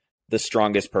racing, the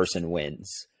strongest person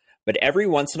wins. But every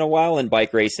once in a while in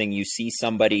bike racing, you see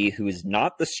somebody who is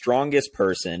not the strongest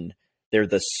person. They're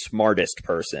the smartest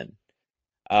person.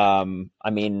 I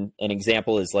mean, an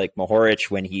example is like Mohoric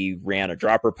when he ran a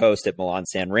dropper post at Milan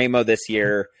San Remo this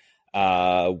year.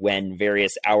 when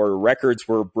various hour records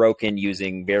were broken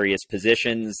using various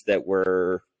positions that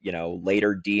were,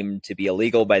 later deemed to be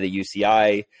illegal by the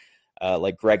UCI,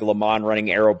 like Greg LeMond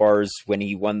running aero bars when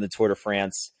he won the Tour de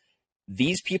France.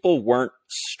 These people weren't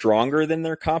stronger than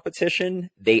their competition.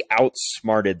 They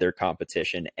outsmarted their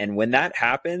competition. And when that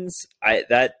happens,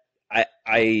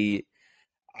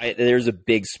 there's a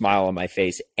big smile on my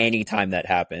face anytime that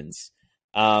happens.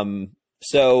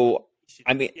 So,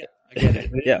 I mean,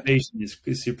 again, yeah. Innovation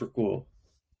is super cool.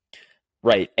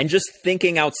 Right. And just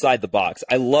thinking outside the box.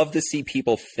 I love to see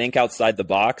people think outside the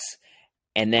box,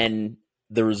 and then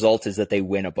the result is that they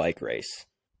win a bike race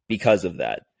because of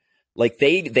that. Like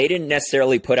they didn't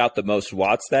necessarily put out the most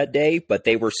watts that day, but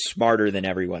they were smarter than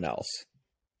everyone else.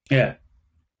 Yeah,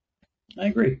 I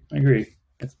agree.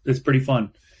 It's pretty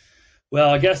fun. Well,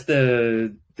 I guess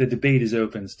the debate is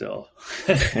open still.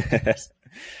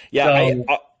 Yeah. So,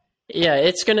 yeah,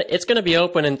 it's gonna be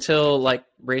open until like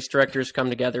race directors come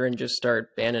together and just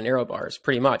start banning aero bars.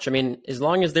 Pretty much. I mean, as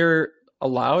long as they're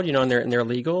allowed, and they're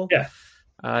legal. Yeah.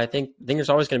 I think there's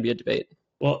always going to be a debate.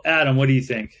 Well, Adam, what do you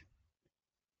think?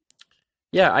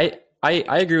 Yeah, I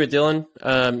agree with Dylan.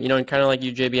 And kind of like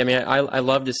you, JB. I mean, I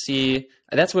love to see.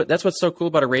 That's what's so cool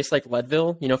about a race like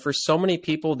Leadville. For so many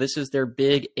people, this is their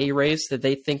big A race that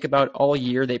they think about all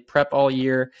year. They prep all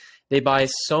year. They buy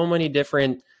so many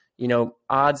different,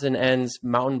 odds and ends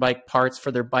mountain bike parts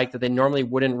for their bike that they normally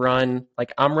wouldn't run.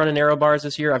 Like I'm running aero bars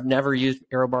this year. I've never used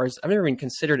aero bars. I've never even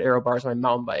considered aero bars on my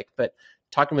mountain bike, but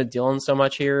talking with Dylan so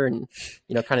much here and,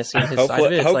 kind of seeing his side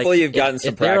of it. Hopefully you've gotten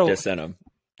some practice in them.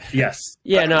 Yes.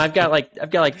 Yeah, no, I've got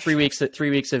like 3 weeks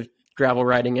of gravel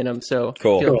riding in them. So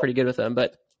cool. I feel pretty good with them.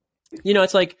 But,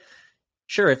 it's like,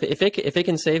 sure, if it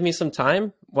can save me some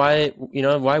time, why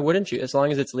wouldn't you? As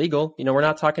long as it's legal, we're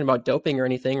not talking about doping or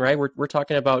anything, right? We're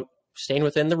talking about staying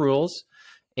within the rules.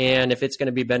 And if it's going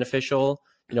to be beneficial,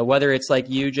 whether it's like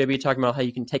you, JB, talking about how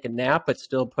you can take a nap, but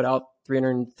still put out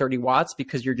 330 watts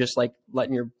because you're just like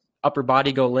letting your upper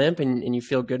body go limp and you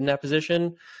feel good in that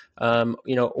position,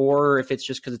 or if it's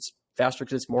just because it's faster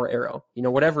because it's more aero,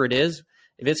 whatever it is,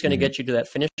 if it's going to get you to that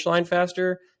finish line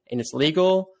faster and it's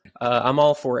legal, I'm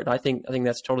all for it. I think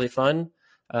that's totally fun.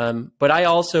 But I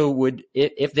also would,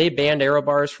 if they banned aero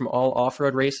bars from all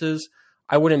off-road races,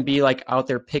 I wouldn't be like out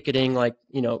there picketing, like,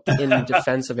 in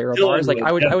defense of aero bars. Like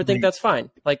I would think that's fine.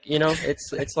 Like,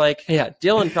 it's like, yeah,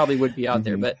 Dylan probably would be out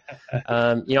there, but,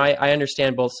 I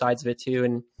understand both sides of it too.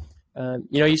 And,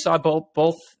 you saw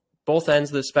both ends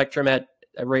of the spectrum at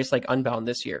a race like Unbound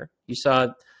this year. You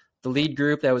saw the lead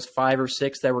group that was 5 or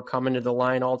 6 that were coming to the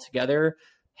line all together.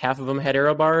 Half of them had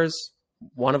aero bars.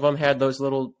 One of them had those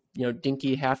little,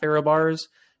 dinky half aero bars.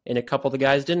 And a couple of the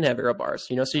guys didn't have aero bars,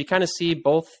 so you kind of see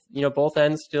both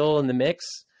ends still in the mix.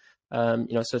 So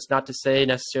it's not to say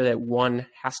necessarily that one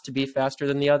has to be faster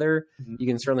than the other. You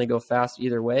can certainly go fast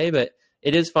either way, but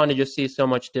it is fun to just see so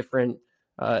much different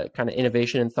kind of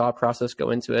innovation and thought process go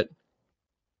into it.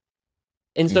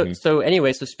 And so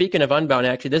anyway, so speaking of Unbound,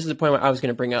 actually, this is the point I was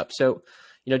going to bring up. So,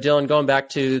 Dylan, going back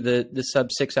to the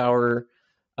sub 6 hour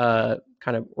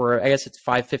kind of, or I guess it's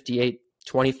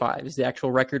 5:58:25 is the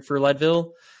actual record for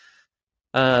Leadville.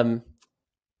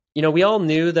 We all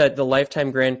knew that the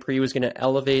Lifetime Grand Prix was going to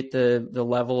elevate the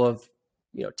level of,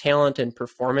 talent and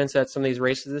performance at some of these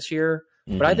races this year.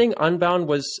 But I think Unbound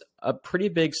was a pretty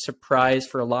big surprise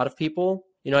for a lot of people.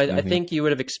 I think you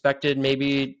would have expected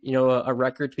maybe, a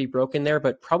record to be broken there,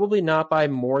 but probably not by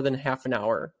more than half an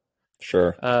hour.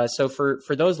 Sure. So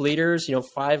for those leaders,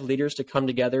 5 leaders to come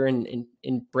together and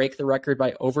break the record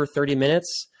by over 30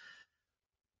 minutes,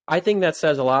 I think that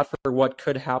says a lot for what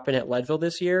could happen at Leadville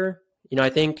this year. I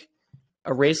think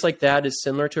a race like that is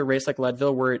similar to a race like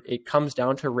Leadville where it comes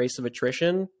down to a race of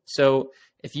attrition. So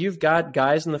if you've got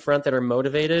guys in the front that are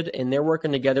motivated and they're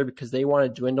working together because they want to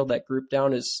dwindle that group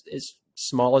down as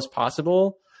small as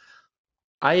possible,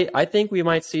 I think we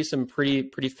might see some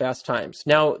pretty fast times.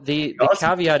 Now, the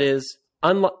caveat is,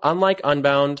 unlike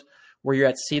Unbound, where you're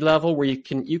at sea level, where you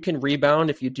can rebound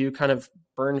if you do kind of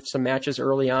burn some matches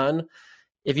early on.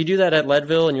 If you do that at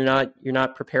Leadville and you're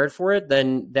not prepared for it,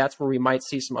 then that's where we might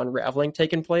see some unraveling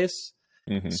taking place.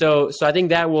 So I think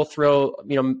that will throw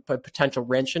a potential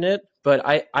wrench in it. But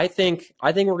I think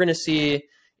we're going to see,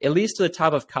 at least to the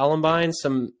top of Columbine,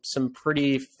 some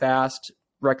pretty fast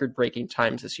record breaking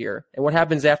times this year. And what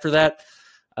happens after that,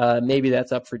 maybe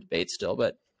that's up for debate still.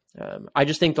 But I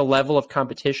just think the level of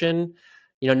competition,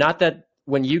 not that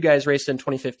when you guys raced in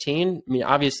 2015, I mean,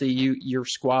 obviously your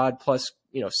squad plus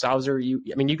Sauser,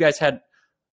 you guys had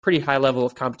pretty high level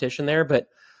of competition there, but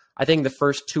I think the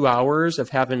first 2 hours of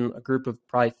having a group of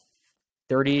probably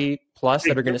 30 plus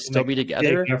that are going to still be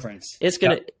together, it's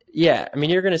going Yeah, I mean,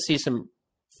 you're going to see some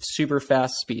super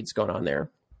fast speeds going on there.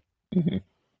 Mm-hmm.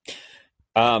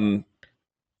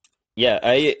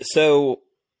 So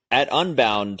at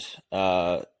Unbound,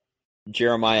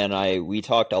 Jeremiah and we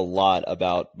talked a lot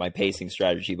about my pacing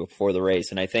strategy before the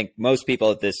race. And I think most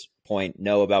people at this point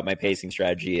know about my pacing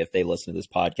strategy if they listen to this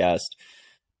podcast.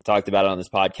 I talked about it on this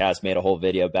podcast, made a whole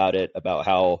video about it, about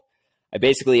how I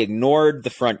basically ignored the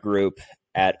front group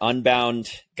at Unbound,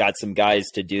 got some guys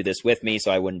to do this with me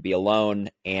so I wouldn't be alone.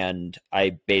 And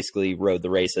I basically rode the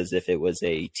race as if it was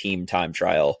a team time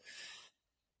trial.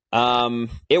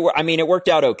 It worked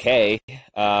out okay.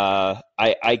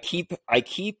 I keep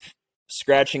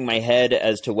scratching my head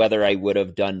as to whether I would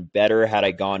have done better had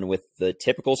I gone with the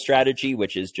typical strategy,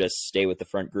 which is just stay with the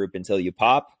front group until you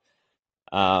pop.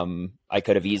 I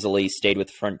could have easily stayed with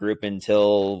the front group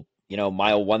until,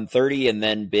 mile 130 and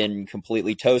then been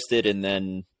completely toasted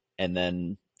and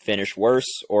then finish worse,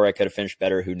 or I could have finished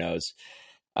better. Who knows?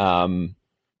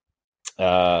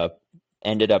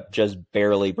 Ended up just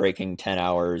barely breaking 10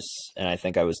 hours, and I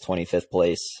think I was 25th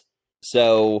place.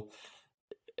 So,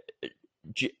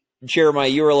 Jeremiah,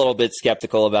 you were a little bit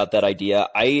skeptical about that idea.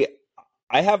 I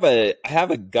have a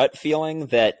gut feeling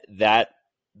that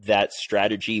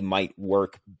strategy might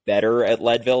work better at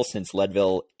Leadville, since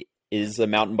Leadville is a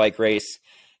mountain bike race.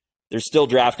 They're still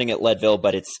drafting at Leadville,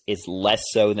 but it's less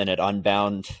so than at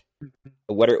Unbound.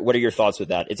 What are your thoughts with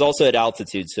that? It's also at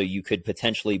altitude, so you could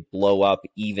potentially blow up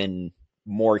even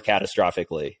more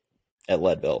catastrophically at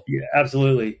Leadville. Yeah,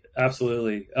 absolutely. With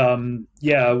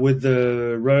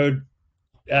the road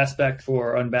aspect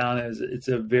for Unbound, it's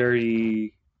a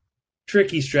very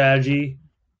tricky strategy.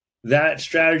 That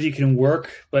strategy can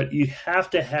work, but you have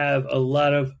to have a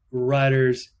lot of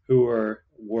riders who are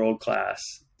world class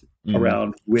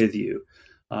around with you.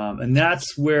 And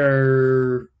that's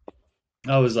where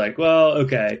I was like, well,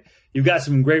 okay, you've got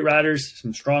some great riders,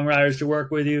 some strong riders to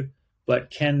work with you, but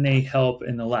can they help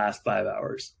in the last 5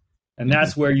 hours? And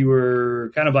that's where you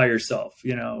were kind of by yourself,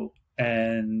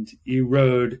 and you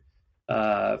rode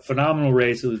a phenomenal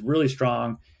race. It was really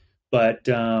strong, but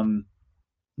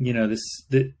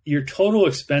your total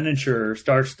expenditure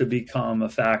starts to become a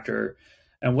factor.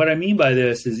 And what I mean by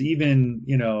this is even,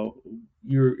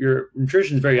 your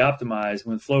nutrition is very optimized.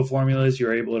 With flow formulas,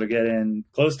 you're able to get in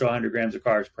close to 100 grams of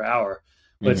carbs per hour,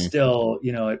 but still,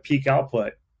 at peak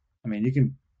output, you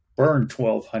can burn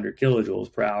 1,200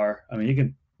 kilojoules per hour. You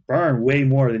can burn way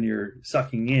more than you're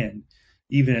sucking in,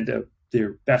 even at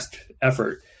your best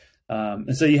effort.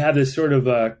 And so you have this sort of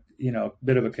a,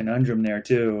 bit of a conundrum there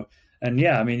too. And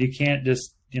you can't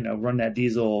just, run that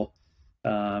diesel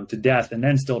to death and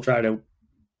then still try to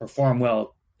perform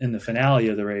well in the finale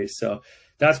of the race. So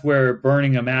that's where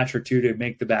burning a match or two to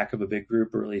make the back of a big group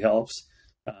really helps.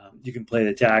 You can play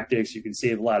the tactics, you can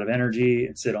save a lot of energy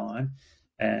and sit on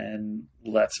and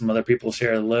let some other people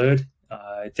share the load.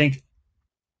 I think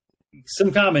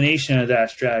some combination of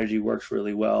that strategy works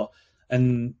really well.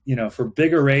 And, for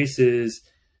bigger races,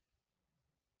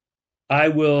 I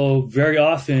will very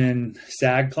often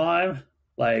sag climb,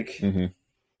 and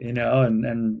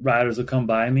riders will come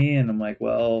by me and I'm like,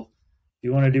 well, if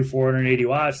you want to do 480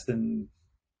 watts, then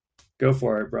go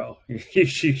for it, bro. You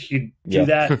do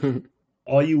that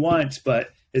all you want, but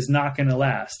it's not going to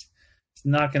last. It's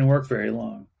not going to work very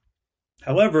long.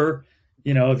 However,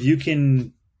 if you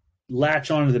can latch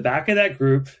onto the back of that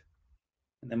group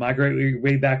and then migrate your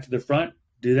way back to the front,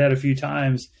 do that a few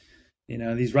times,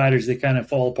 these riders, they kind of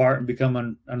fall apart and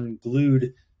become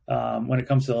unglued when it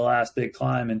comes to the last big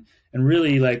climb. And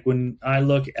really, when I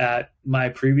look at my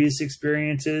previous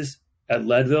experiences at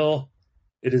Leadville,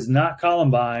 it is not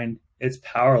Columbine, it's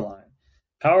Powerline.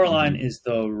 Powerline is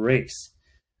the race.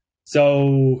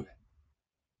 So,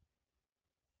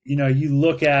 you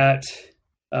look at,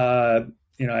 I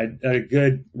had a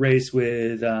good race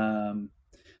with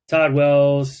Todd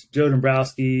Wells, Joe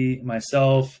Dombrowski,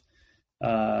 myself,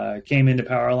 came into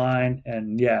Powerline,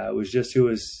 and it was just who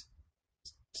was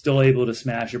still able to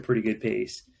smash a pretty good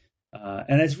pace.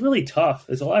 And it's really tough.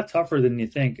 It's a lot tougher than you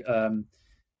think.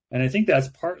 And I think that's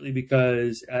partly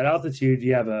because at altitude,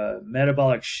 you have a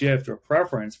metabolic shift or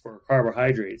preference for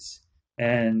carbohydrates.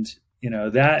 And,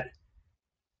 that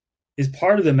is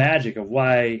part of the magic of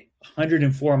why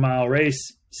 104-mile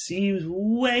race seems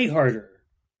way harder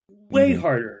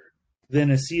than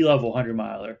a sea level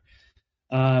 100-miler.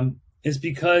 Is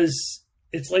because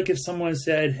it's like if someone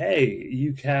said, hey,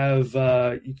 you can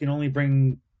only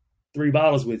bring 3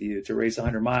 bottles with you to race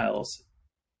 100 miles.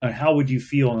 And how would you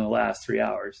feel in the last 3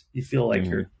 hours? You feel like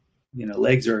your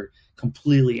legs are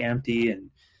completely empty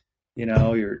and,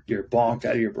 you're bonked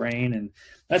out of your brain. And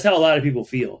that's how a lot of people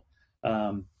feel.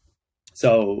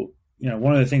 So,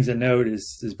 one of the things I note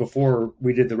is before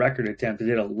we did the record attempt, I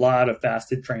did a lot of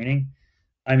fasted training.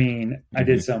 I mean, I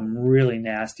did some really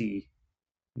nasty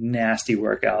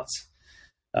workouts.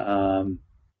 So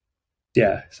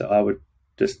I would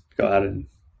just go out and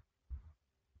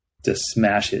just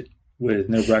smash it with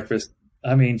no breakfast.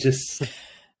 I mean, just that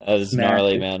was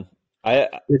gnarly, man.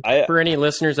 For any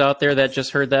listeners out there that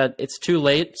just heard that, it's too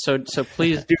late. So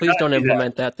please don't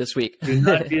implement that this week. Do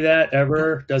not do that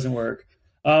ever. Doesn't work.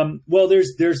 Well,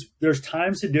 there's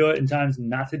times to do it and times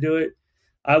not to do it.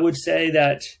 I would say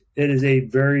that it is a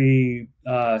very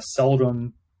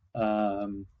seldom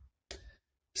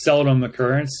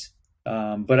occurrence.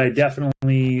 But I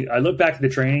look back at the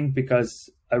training because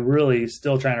I really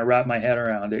still trying to wrap my head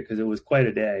around it because it was quite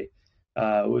a day.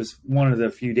 It was one of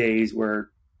the few days where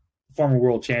former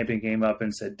world champion came up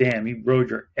and said, "Damn, you rode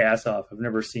your ass off. I've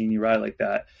never seen you ride like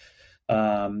that."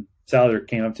 Salazar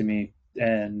came up to me,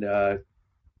 and that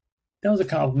was a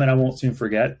compliment I won't soon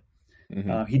forget.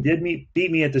 He did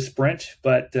beat me at the sprint,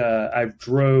 but I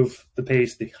drove the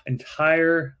pace the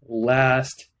entire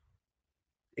last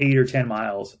 8 or 10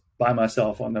 miles by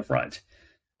myself on the front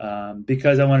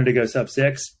because I wanted to go sub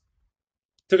 6.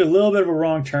 Took a little bit of a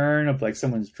wrong turn up like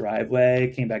someone's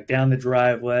driveway, came back down the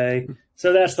driveway.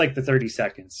 So that's like the 30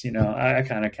 seconds. I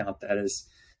kind of count that as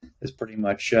pretty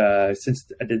much, since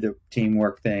I did the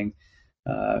teamwork thing,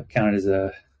 counted as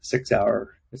a 6 hours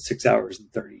and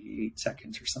 38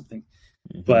 seconds or something.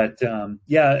 But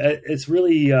it's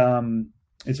really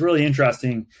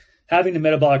interesting. Having the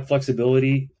metabolic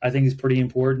flexibility, I think, is pretty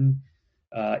important.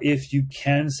 If you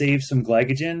can save some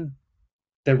glycogen,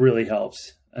 that really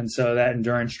helps. And so that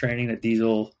endurance training, that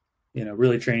diesel,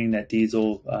 really training that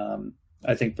diesel,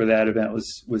 I think for that event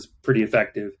was pretty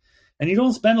effective. And you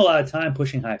don't spend a lot of time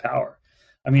pushing high power.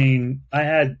 I mean,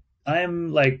 I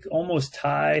am like almost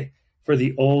tie for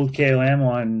the old KOM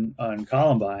on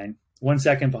Columbine, 1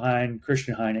 second behind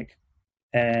Christian Heineck.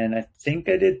 And I think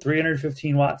I did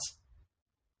 315 watts.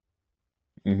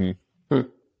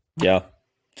 Yeah.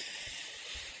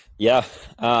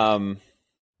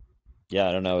 I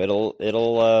don't know.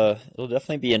 It'll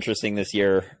definitely be interesting this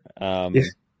year.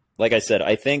 Like I said,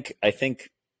 I think,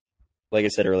 like I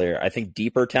said earlier, I think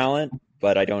deeper talent,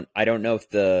 but I don't know if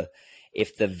the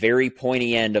very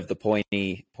pointy end of the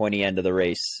pointy end of the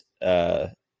race,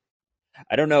 I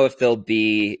don't know if they'll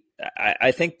be.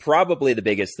 I think probably the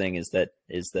biggest thing is that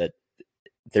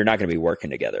they're not going to be working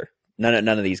together. None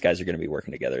of these guys are going to be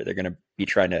working together. They're going to be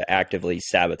trying to actively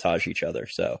sabotage each other.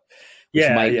 So,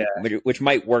 which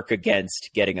might work against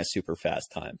getting a super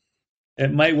fast time.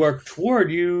 It might work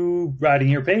toward you riding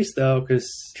your pace though, because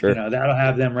that'll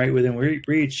have them right within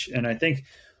reach. And I think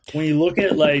when you look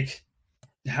at like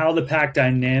how the pack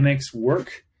dynamics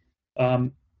work,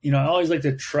 I always like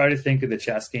to try to think of the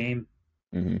chess game.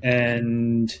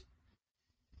 And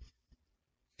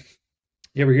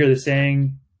you ever hear the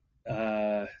saying,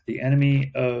 the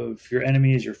enemy of your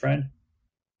enemy is your friend?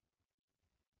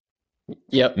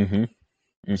 Yep.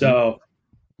 So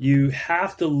you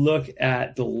have to look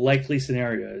at the likely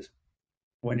scenarios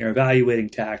when you're evaluating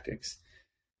tactics.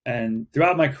 And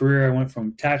throughout my career, I went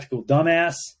from tactical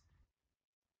dumbass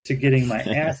to getting my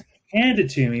ass handed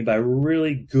to me by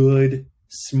really good,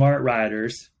 smart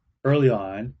riders early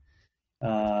on.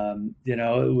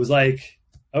 It was like,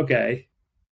 okay,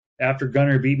 after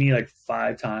Gunnar beat me like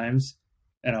 5 times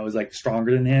and I was like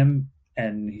stronger than him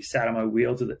and he sat on my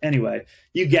wheel anyway,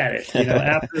 you get it.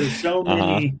 After so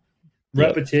many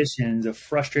repetitions of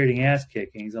frustrating ass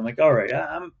kickings, I'm like, all right,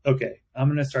 I'm okay. I'm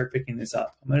going to start picking this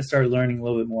up. I'm going to start learning a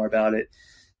little bit more about it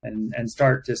and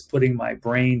start just putting my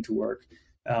brain to work.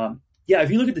 If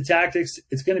you look at the tactics,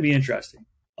 it's going to be interesting.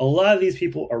 A lot of these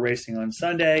people are racing on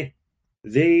Sunday.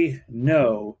 They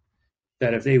know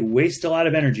that if they waste a lot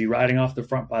of energy riding off the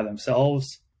front by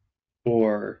themselves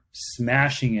or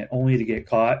smashing it only to get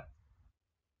caught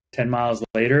 10 miles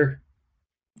later,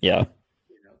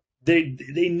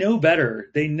 they know better.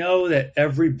 They know that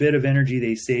every bit of energy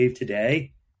they save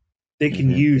today, they can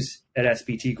use at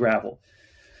SPT gravel.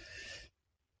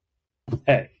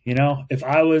 Hey, if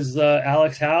I was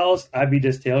Alex Howes, I'd be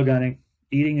just tail gunning,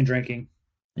 eating and drinking,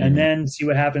 and then see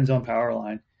what happens on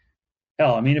Powerline.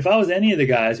 Hell, I mean, if I was any of the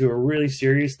guys who are really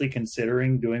seriously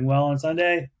considering doing well on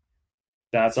Sunday,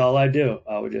 that's all I'd do.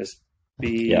 I would just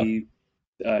be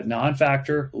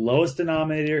non-factor, lowest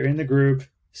denominator in the group,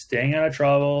 staying out of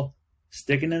trouble,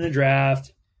 sticking in the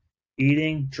draft,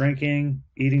 eating, drinking,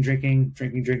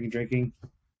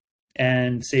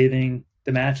 and saving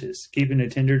the matches, keeping the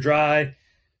tinder dry.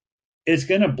 It's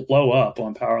going to blow up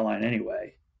on Powerline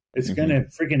anyway. It's going to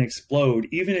freaking explode,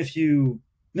 even if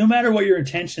no matter what your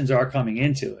intentions are coming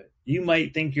into it. you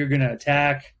might think you're going to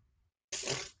attack.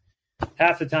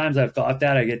 Half the times I've thought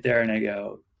that, I get there and I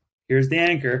go, here's the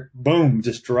anchor. Boom,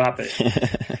 just drop it.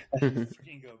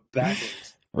 Freaking go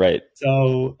backwards. Right.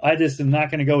 So I just am not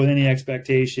going to go with any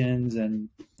expectations, and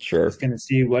just going to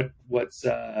see what's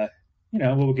what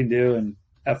we can do and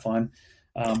have fun.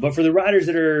 But for the riders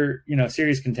that are,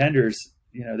 serious contenders,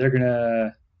 they're going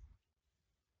to,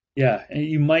 and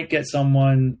you might get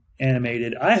someone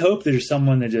animated. I hope there's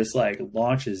someone that just like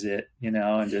launches it,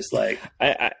 and just like,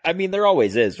 I mean, there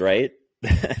always is, right?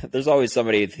 There's always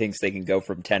somebody who thinks they can go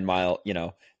from 10 miles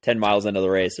into the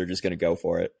race. They're just going to go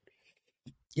for it.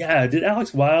 Yeah. Did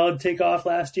Alex Wild take off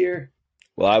last year?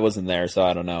 Well, I wasn't there, so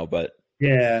I don't know, but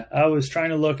yeah, I was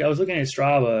trying to look. I was looking at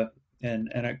Strava, and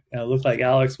it looked like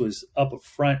Alex was up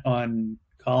front on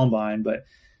Columbine. But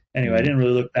anyway, I didn't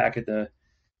really look back at the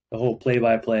whole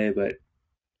play-by-play. But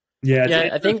yeah,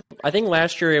 I think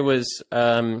last year it was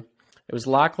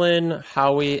Lachlan,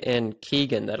 Howie, and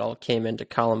Keegan that all came into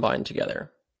Columbine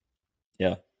together.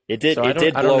 Yeah, it did. So I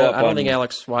don't think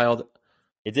Alex Wild.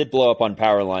 It did blow up on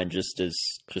Powerline, just as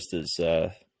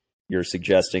you're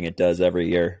suggesting it does every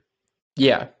year.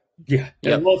 Yeah.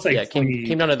 Well, it's like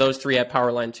came down to those three at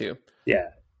Powerline too. Yeah.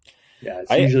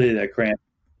 It's usually the cramp.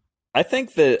 I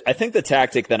think the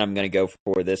tactic that I'm going to go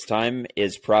for this time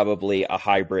is probably a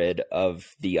hybrid of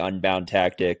the Unbound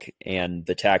tactic and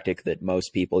the tactic that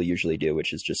most people usually do,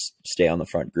 which is just stay on the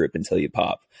front group until you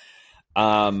pop.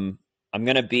 I'm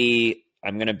going to be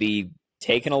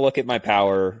taking a look at my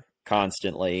power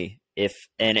constantly.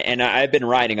 And I've been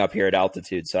riding up here at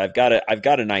altitude, so I've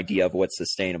got an idea of what's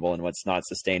sustainable and what's not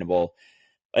sustainable.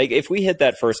 Like if we hit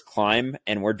that first climb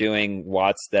and we're doing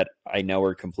watts that I know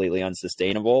are completely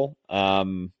unsustainable,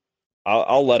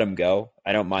 I'll let them go.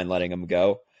 I don't mind letting them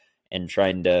go and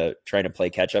trying to play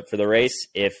catch up for the race.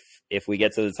 If we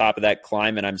get to the top of that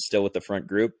climb and I'm still with the front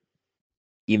group,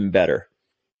 even better.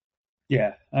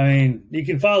 Yeah, I mean, you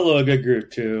can follow a good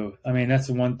group too. I mean, that's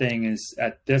the one thing is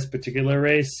at this particular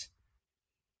race,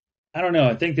 I don't know.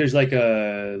 I think there's like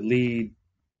a lead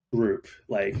group.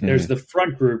 Like there's the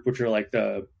front group, which are like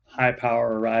the high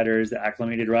power riders, the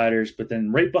acclimated riders. But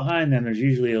then right behind them, there's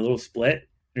usually a little split.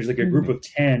 There's like a group of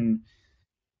 10,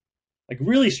 like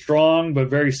really strong, but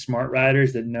very smart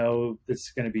riders that know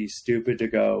it's going to be stupid to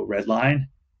go red line.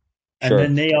 And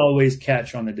then they always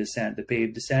catch on the descent, the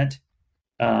paved descent.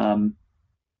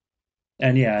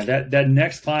 And yeah, that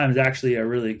next climb is actually a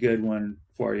really good one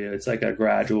for you. It's like a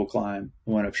gradual climb,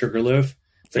 the one up Sugarloaf.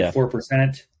 It's like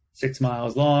 4%, 6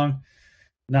 miles long.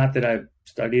 Not that I've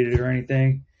studied it or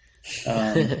anything. It's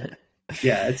a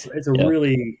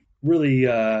really, really,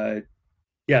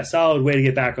 solid way to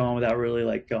get back on without really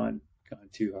like going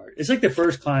too hard. It's like the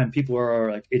first climb, people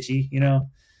are like itchy,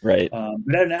 Right. But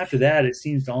then after that, it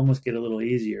seems to almost get a little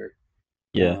easier.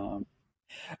 Yeah.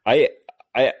 I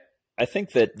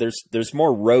think that there's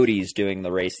more roadies doing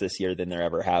the race this year than there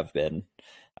ever have been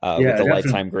with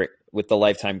the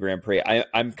Lifetime Grand Prix.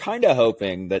 I'm kind of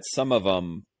hoping that some of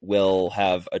them will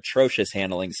have atrocious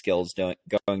handling skills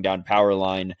going down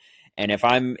Powerline, and if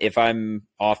I'm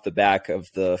off the back of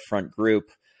the front group,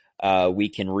 we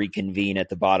can reconvene at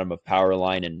the bottom of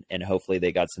Powerline, and hopefully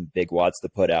they got some big watts to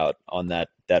put out on that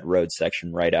road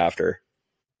section right after.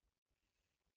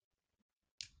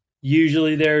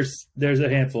 Usually there's a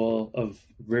handful of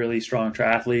really strong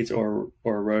triathletes or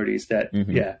roadies that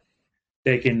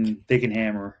they can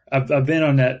hammer. I've been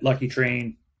on that lucky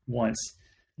train once.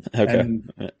 Okay.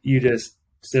 And you just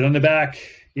sit on the back,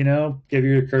 give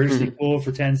your courtesy pull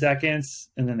for 10 seconds,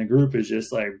 and then the group is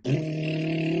just like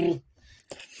so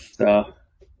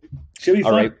should be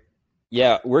fun. All right.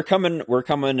 Yeah, we're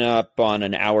coming up on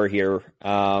an hour here,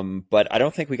 but I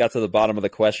don't think we got to the bottom of the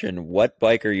question. What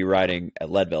bike are you riding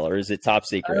at Leadville, or is it top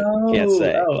secret? Can't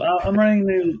say. I'm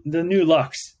riding the new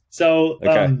Lux. So,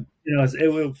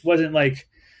 it wasn't like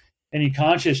any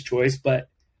conscious choice, but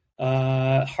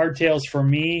hardtails for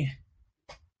me,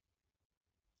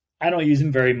 I don't use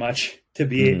them very much to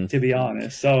be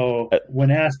honest. So when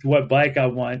asked what bike I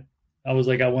want, I was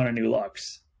like, I want a new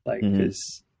Lux,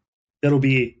 because that'll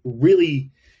be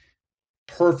really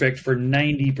perfect for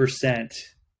 99%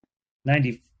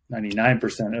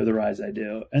 of the rides I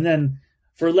do. And then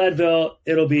for Leadville,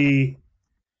 it'll be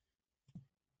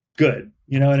good.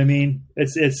 You know what I mean?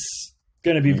 It's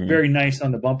going to be very nice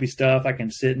on the bumpy stuff. I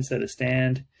can sit instead of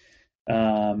stand.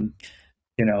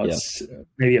 It's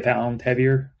maybe a pound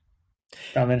heavier,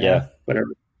 pound and a half, whatever.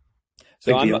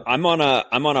 So I'm on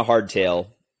a hardtail,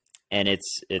 and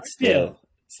it's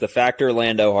the Factor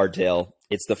Lando hardtail.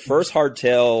 It's the first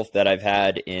hardtail that I've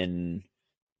had in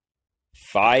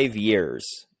 5 years.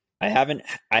 I haven't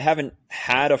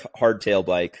had a hardtail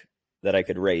bike that I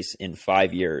could race in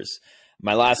 5 years.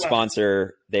 My last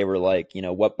sponsor, they were like, you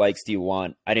know, what bikes do you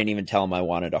want? I didn't even tell them I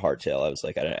wanted a hardtail. I was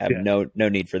like, I have no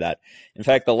need for that. In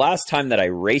fact, the last time that I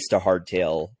raced a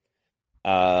hardtail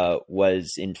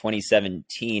was in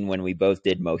 2017 when we both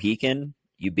did Mohican.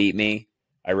 You beat me.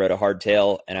 I rode a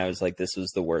hardtail, and I was like, this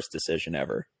was the worst decision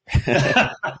ever.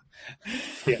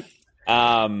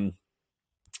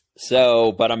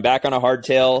 So, but I'm back on a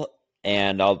hardtail,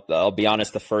 and I'll be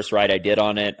honest, the first ride I did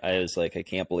on it, I was like, I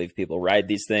can't believe people ride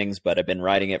these things, but I've been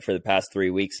riding it for the past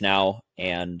 3 weeks now,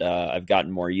 and I've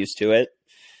gotten more used to it.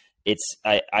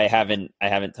 I haven't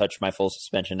touched my full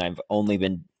suspension. I've only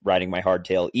been riding my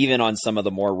hardtail. Even on some of the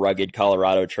more rugged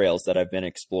Colorado trails that I've been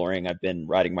exploring, I've been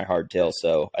riding my hardtail.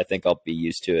 So I think I'll be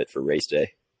used to it for race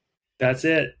day. That's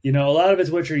it. You know, a lot of it's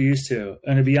what you're used to.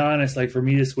 And to be honest, like for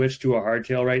me to switch to a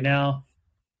hardtail right now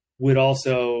would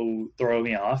also throw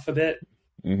me off a bit.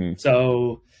 Mm-hmm.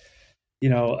 So, you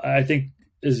know, I think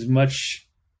as much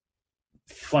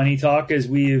funny talk as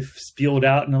we've spilled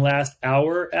out in the last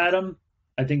hour, Adam,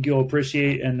 I think you'll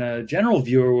appreciate, and the general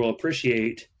viewer will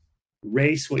appreciate,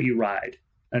 race what you ride.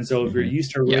 And so if you're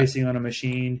used to racing on a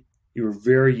machine, you're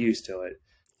very used to it.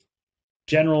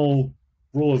 General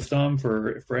rule of thumb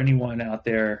for anyone out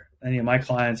there, any of my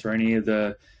clients or any of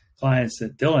the clients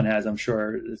that Dylan has, I'm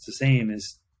sure it's the same,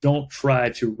 is don't try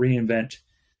to reinvent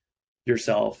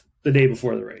yourself the day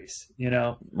before the race. You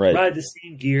know, ride the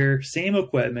same gear, same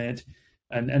equipment.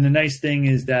 And the nice thing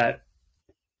is that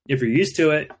if you're used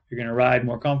to it, you're going to ride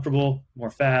more comfortable,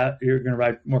 more fat. You're going to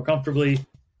ride more comfortably,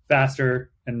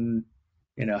 faster, and,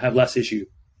 you know, have less issue.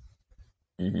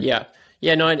 Mm-hmm.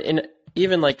 Yeah. No, and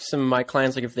even like some of my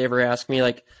clients, like if they ever ask me,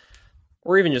 like,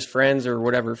 or even just friends or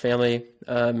whatever, family,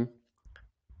 the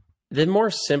more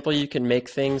simple you can make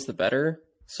things, the better.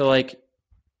 So like,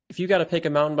 if you got to pick a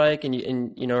mountain bike and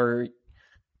you know, or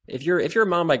if you're a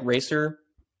mountain bike racer,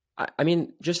 I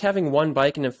mean, just having one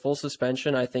bike and a full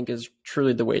suspension, I think, is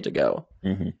truly the way to go.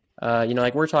 Mm-hmm. You know,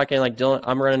 like we're talking like Dylan,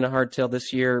 I'm running a hardtail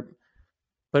this year,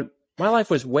 but my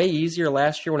life was way easier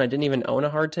last year when I didn't even own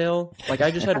a hardtail. Like I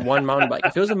just had one mountain bike.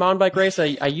 If it was a mountain bike race,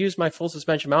 I used my full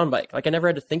suspension mountain bike. Like I never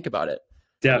had to think about it.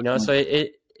 Definitely. You know,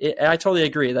 so I totally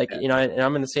agree. Like, you know, and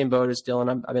I'm in the same boat as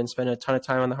Dylan. I've been spending a ton of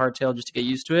time on the hardtail just to get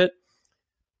used to it.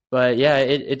 But yeah,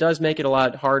 it does make it a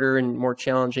lot harder and more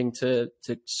challenging to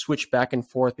switch back and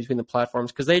forth between the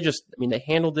platforms because they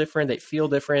handle different, they feel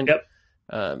different.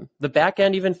 Yep. The back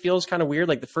end even feels kind of weird.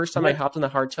 Like the first time I hopped on the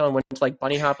hardtail and went to like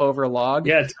bunny hop over a log,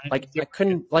 like I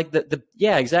couldn't like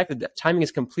exactly. The timing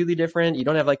is completely different. You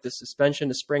don't have like the suspension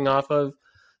to spring off of.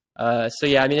 So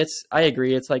yeah, I mean, I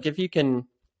agree. It's like if you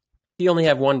only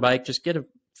have one bike, just get a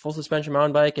full suspension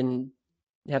mountain bike and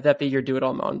have that be your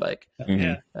do-it-all mountain bike.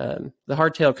 Mm-hmm. The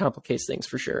hardtail complicates things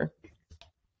for sure.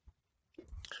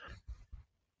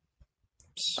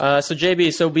 So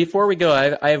JB, so before we go,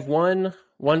 I have one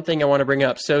thing I want to bring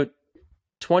up. So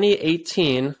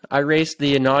 2018, I raced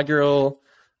the inaugural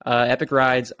Epic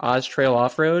Rides Oz Trail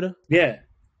Off-Road. Yeah.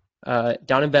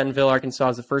 Down in Bentonville, Arkansas. It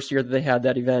was the first year that they had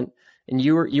that event. And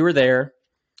you were there.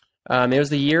 It was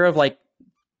the year of like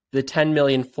the 10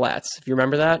 million flats, if you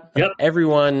remember that. Yep.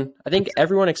 I think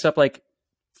everyone except like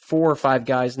 4 or 5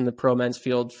 guys in the pro men's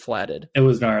field flatted. It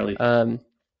was gnarly.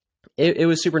 It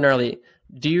was super gnarly.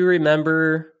 Do you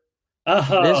remember?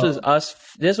 This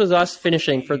was us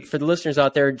finishing for the listeners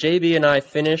out there. JB and I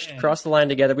finished, crossed the line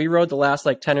together. We rode the last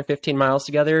like 10 or 15 miles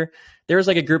together. There was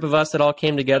like a group of us that all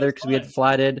came together because we had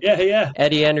flatted. Yeah.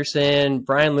 Eddie Anderson,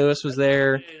 Brian Lewis was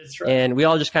there. Yeah, that's right. And we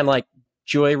all just kind of like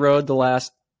joy rode the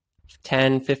last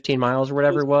 10, 15 miles or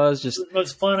whatever it was. Just the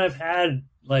most fun I've had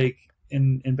like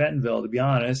in Bentonville, to be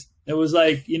honest. It was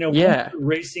like, you know,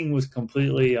 racing was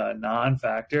completely a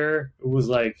non-factor. It was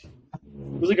like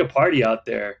a party out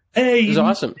there. Hey, it was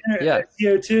awesome. Yeah.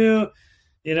 CO2,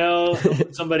 you know,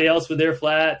 somebody else with their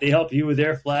flat, they help you with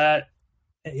their flat.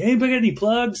 Hey, anybody got any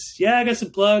plugs? Yeah, I got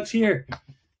some plugs here.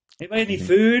 Anybody need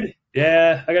food?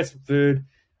 Yeah, I got some food.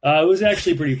 It was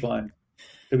actually pretty fun,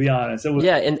 to be honest. It was,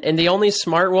 and the only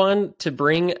smart one to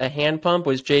bring a hand pump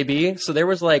was JB. So there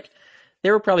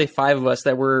were probably 5 of us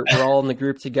that were all in the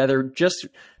group together just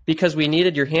because we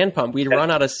needed your hand pump. We'd run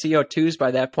out of CO2s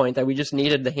by that point that we just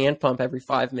needed the hand pump every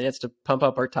 5 minutes to pump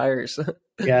up our tires.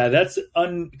 Yeah, that's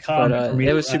uncommon for me.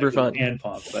 It was super fun. Hand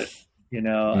pump, but you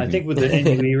know, I think with the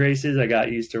NUE races, I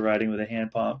got used to riding with a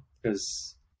hand pump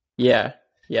because yeah.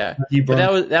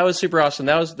 But that was super awesome.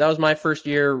 That was my first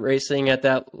year racing at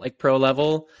that like pro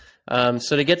level.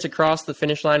 So to get to cross the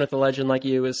finish line with a legend like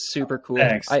you is super cool.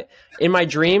 Thanks. In my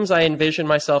dreams, I envision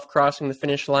myself crossing the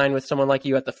finish line with someone like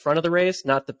you at the front of the race,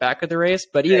 not the back of the race.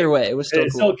 But either way, it was still cool.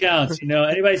 It still counts.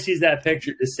 Anybody sees that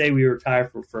picture, just say we were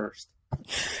tied for first.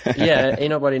 Yeah, ain't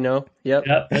nobody know. Yep,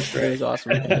 that's right. It was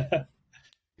awesome.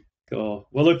 Cool.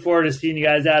 We'll look forward to seeing you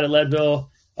guys out at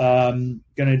Leadville. Going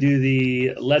to do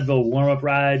the Leadville warm-up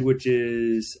ride, which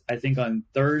is, I think, on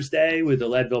Thursday with the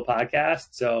Leadville podcast.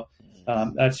 So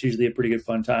that's usually a pretty good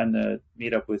fun time to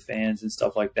meet up with fans and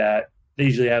stuff like that. They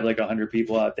usually have like 100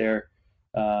 people out there.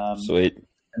 Sweet.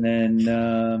 And then,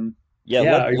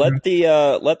 let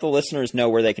the listeners know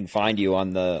where they can find you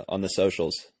on the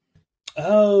socials.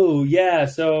 Oh, yeah.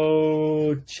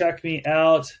 So check me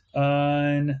out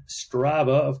on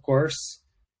Strava, of course.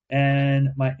 And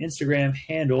my Instagram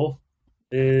handle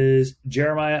is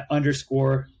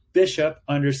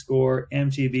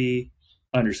Jeremiah_Bishop_MTB_.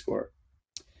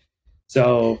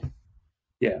 So,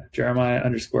 yeah,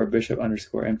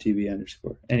 Jeremiah_Bishop_MTB_.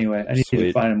 Anyway, I need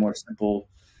to find a more simple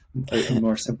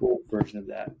version of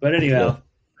that. But anyhow,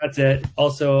 that's it.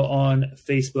 Also on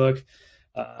Facebook,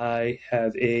 I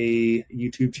have a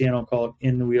YouTube channel called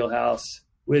In the Wheelhouse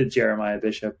with Jeremiah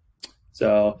Bishop.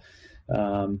 So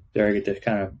there I get to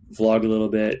kind of vlog a little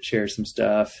bit, share some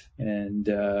stuff, and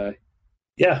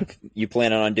You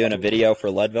planning on doing a video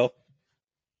for Leadville?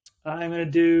 I'm going to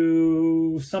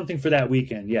do something for that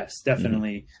weekend. Yes,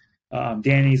 definitely.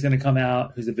 Danny's going to come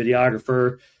out, who's a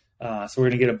videographer. So we're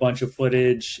going to get a bunch of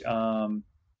footage. We're going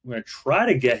to try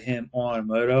to get him on a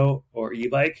moto or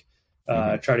e-bike.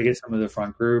 Try to get some of the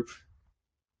front group.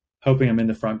 Hoping I'm in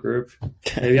the front group.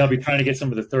 Maybe I'll be trying to get some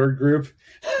of the third group.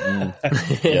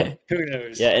 Yeah. Who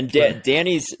knows? Yeah, and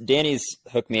Danny's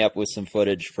hooked me up with some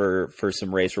footage for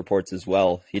some race reports as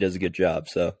well. He does a good job.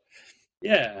 So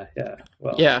yeah.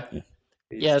 Well, yeah,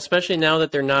 especially now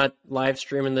that they're not live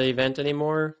streaming the event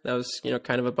anymore. That was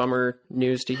kind of a bummer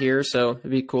news to hear. So it'd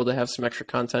be cool to have some extra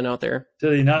content out there. So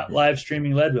they're not live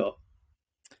streaming Leadville.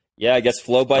 Yeah, I guess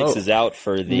Flow Bikes is out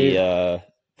for the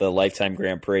Lifetime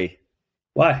Grand Prix.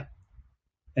 Why?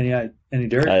 Any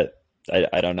dirt?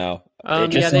 I don't know.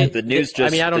 The news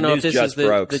just. I don't know if this is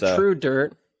broke, the true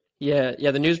dirt. Yeah.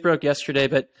 The news broke yesterday,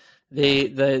 but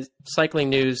the cycling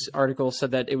news article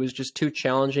said that it was just too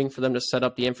challenging for them to set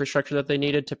up the infrastructure that they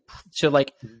needed to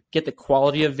get the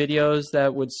quality of videos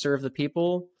that would serve the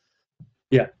people.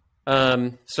 Yeah.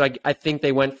 So I think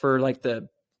they went for like the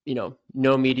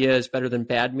no media is better than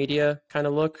bad media kind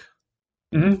of look,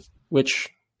 which.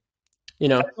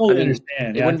 I totally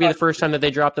understand. It wouldn't be the first time that they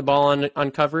dropped the ball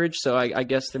on coverage, so I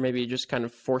guess they're maybe just kind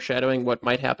of foreshadowing what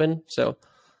might happen. So,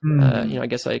 I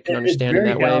guess I can understand it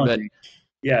that way. But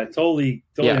yeah, totally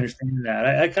understand that.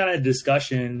 I kind of had a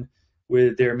discussion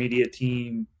with their media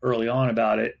team early on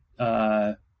about it.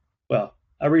 I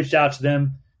reached out to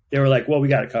them. They were like, "Well, we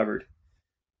got it covered."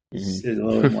 Is a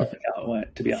little bit more like how it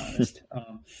went, to be honest.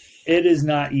 It is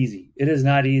not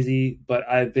easy. But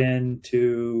I've been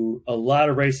to a lot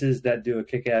of races that do a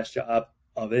kick-ass job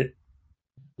of it.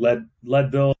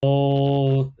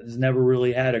 Leadville has never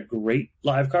really had a great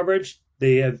live coverage.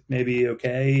 They have maybe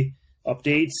okay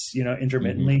updates,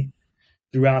 intermittently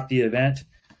throughout the event.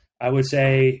 I would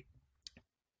say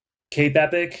Cape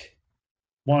Epic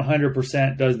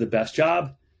 100% does the best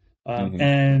job.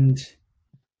 And,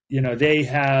 they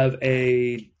have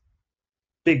a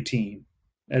big team.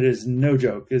 That is no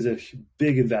joke. It's a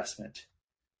big investment.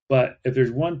 But if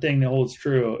there's one thing that holds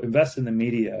true, invest in the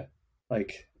media.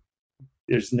 Like,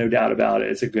 there's no doubt about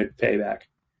it. It's a good payback.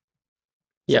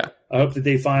 Yeah. I hope that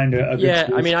they find a good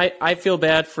solution. I mean, I feel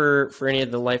bad for any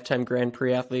of the Lifetime Grand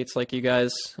Prix athletes like you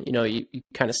guys. You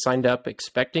kind of signed up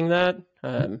expecting that.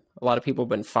 A lot of people have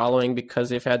been following because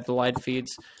they've had the live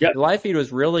feeds. Yep. The live feed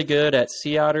was really good at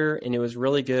Sea Otter, and it was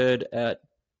really good at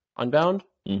Unbound.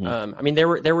 I mean, there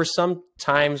were some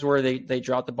times where they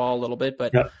dropped the ball a little bit,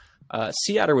 but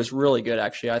Sea Otter was really good,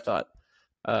 actually, I thought.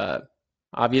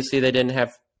 Obviously, they didn't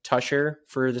have Tusher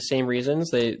for the same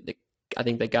reasons. I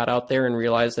think they got out there and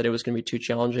realized that it was going to be too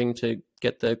challenging to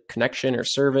get the connection or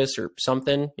service or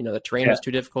something. The terrain was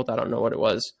too difficult. I don't know what it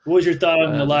was. What was your thought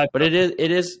on the live? But it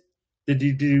is.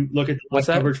 Did you look at the live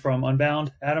coverage from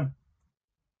Unbound, Adam?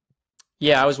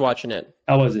 Yeah, I was watching it.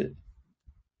 How was it?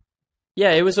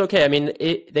 Yeah, it was okay. I mean,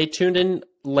 they tuned in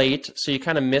late, so you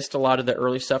kind of missed a lot of the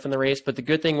early stuff in the race. But the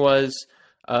good thing was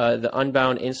the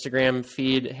Unbound Instagram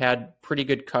feed had pretty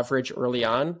good coverage early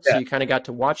on. So you kind of got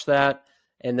to watch that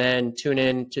and then tune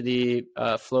in to the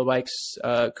Flow Bikes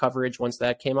coverage once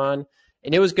that came on.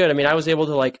 And it was good. I mean, I was able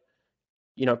to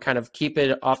kind of keep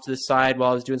it off to the side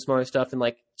while I was doing some other stuff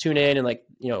and tune in and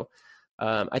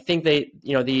I think they,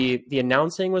 the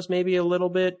announcing was maybe a little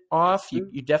bit off.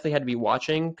 You definitely had to be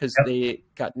watching because they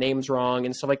got names wrong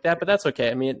and stuff like that, but that's okay.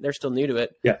 I mean, they're still new to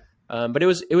it. Yeah. But it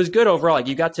was good overall. Like,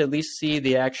 you got to at least see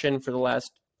the action for the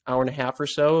last hour and a half or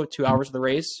so, 2 hours of the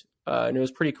race. And it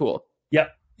was pretty cool. Yeah.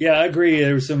 Yeah, I agree.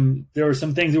 There were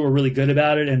some things that were really good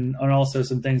about it, and also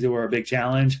some things that were a big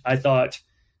challenge. I thought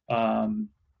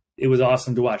it was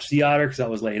awesome to watch Sea Otter because I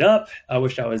was laid up. I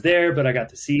wish I was there, but I got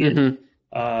to see it.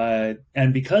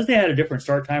 And because they had a different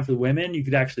start time for the women, you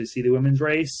could actually see the women's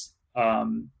race.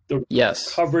 The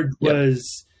coverage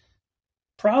was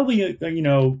probably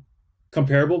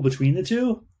comparable between the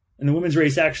two, and the women's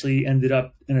race actually ended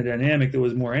up in a dynamic that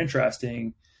was more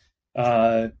interesting.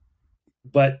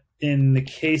 But in the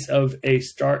case of a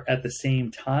start at the same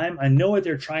time, I know what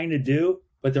they're trying to do,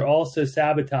 but they're also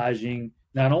sabotaging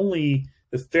not only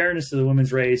the fairness of the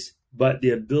women's race, but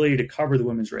the ability to cover the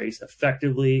women's race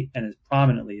effectively and as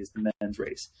prominently as the men's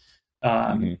race.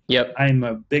 I'm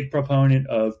a big proponent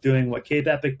of doing what Cape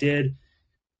Epic did.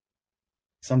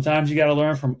 Sometimes you got to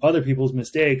learn from other people's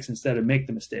mistakes instead of make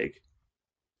the mistake.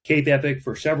 Cape Epic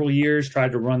for several years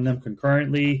tried to run them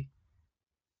concurrently,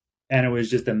 and it was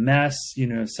just a mess.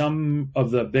 Some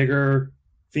of the bigger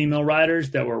female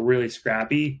riders that were really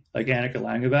scrappy, like Annika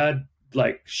Langevad,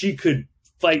 like she could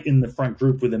fight in the front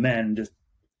group with the men, just,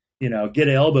 get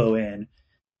an elbow in,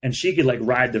 and she could like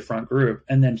ride the front group,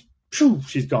 and then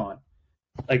she's gone.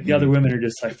 Like the other women are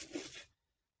just like,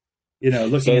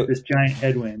 looking at this giant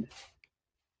headwind.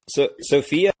 So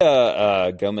Sophia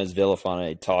Gomez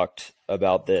Villafane talked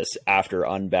about this after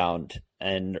Unbound,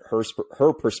 and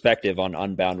her perspective on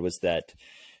Unbound was that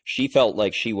she felt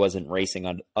like she wasn't racing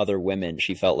on other women.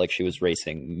 She felt like she was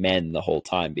racing men the whole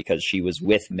time because she was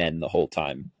with men the whole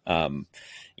time.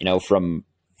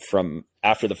 From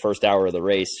after the first hour of the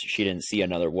race, she didn't see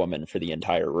another woman for the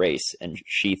entire race, and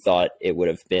she thought it would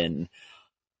have been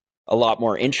a lot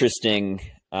more interesting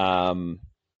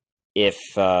if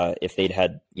they'd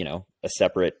had a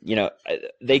separate,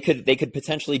 they could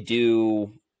potentially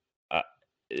do.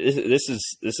 This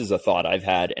is a thought I've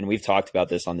had, and we've talked about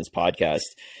this on this podcast,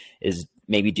 is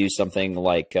maybe do something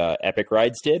like Epic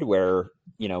Rides did, where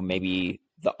maybe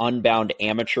the Unbound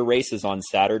amateur race is on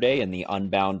Saturday and the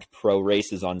Unbound pro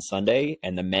race is on Sunday,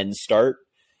 and the men start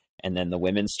and then the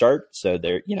women start, so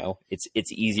they're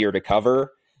it's easier to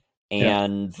cover,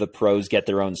 and the pros get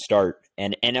their own start,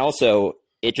 and also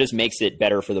it just makes it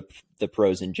better for the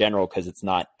pros in general because it's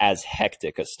not as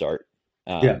hectic a start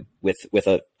with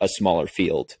a smaller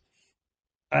field.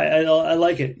 I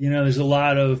like it. There's a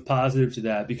lot of positive to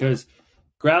that because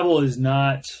gravel is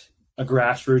not a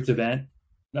grassroots event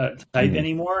type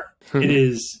anymore. It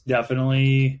is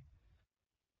definitely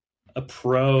a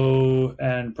pro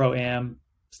and pro-am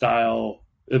style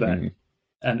event.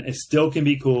 And it still can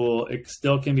be cool. It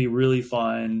still can be really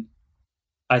fun.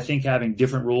 I think having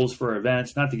different rules for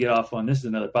events, not to get off on, this is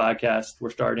another podcast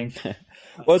we're starting.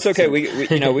 Well, it's okay. We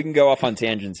can go off on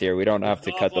tangents here. We don't have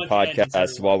to cut the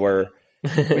podcast while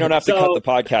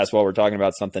we're talking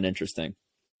about something interesting.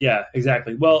 Yeah,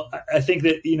 exactly. Well, I think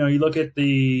that, you look at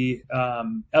the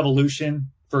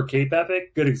evolution for Cape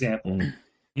Epic, good example.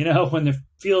 When the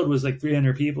field was like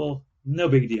 300 people, no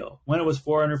big deal. When it was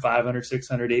 400, 500,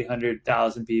 600, 800,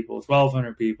 1,000 people,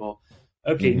 1,200 people,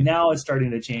 okay, now it's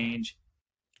starting to change.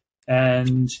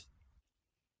 And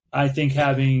I think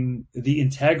having the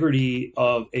integrity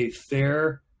of a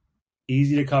fair,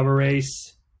 easy to cover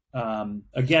race,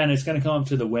 again, it's going to come up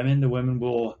to the women. The women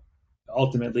will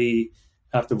ultimately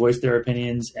have to voice their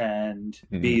opinions and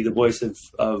be the voice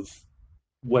of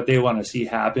what they want to see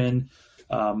happen.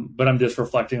 But I'm just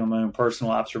reflecting on my own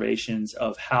personal observations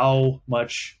of how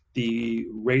much the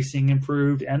racing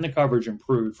improved and the coverage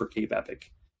improved for Cape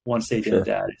Epic once they did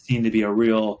that. It seemed to be a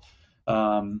real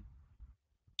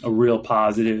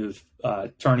positive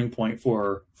turning point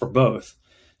for both.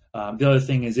 The other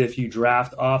thing is if you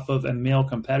draft off of a male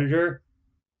competitor,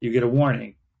 you get a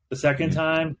warning. The second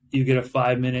time, you get a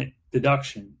 5-minute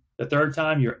deduction. The third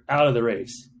time, you're out of the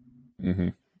race.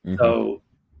 So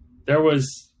there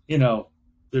was,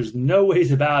 there's no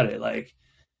ways about it. Like,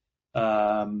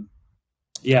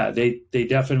 they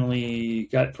definitely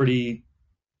got pretty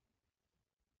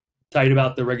tight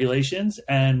about the regulations.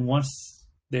 And once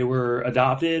they were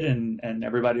adopted and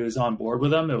everybody was on board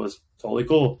with them, it was totally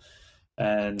cool.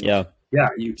 And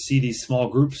you see these small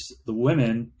groups, the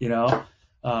women,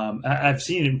 I've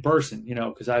seen it in person,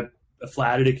 because I've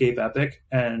flatted at Cape Epic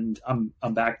and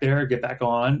I'm back there, get back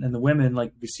on, and the women,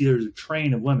 like, you see there's a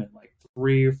train of women, like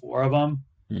 3 or 4 of them.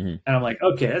 And I'm like,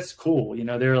 okay, that's cool.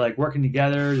 They're like working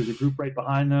together. There's a group right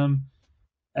behind them.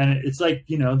 And it's like,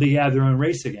 they have their own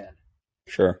race again.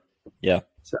 Sure. Yeah.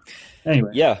 So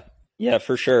anyway. Yeah,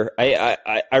 for sure. I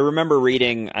remember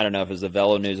reading, I don't know if it was a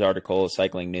Velo News article,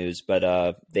 Cycling News,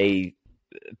 but they,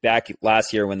 back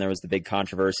last year when there was the big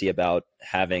controversy about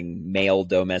having male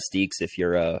domestiques if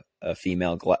you're a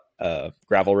female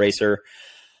gravel racer,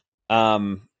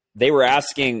 they were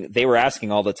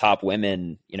asking all the top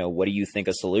women, what do you think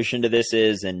a solution to this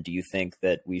is, and do you think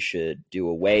that we should do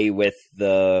away with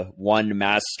the one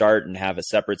mass start and have a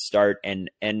separate start?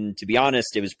 And to be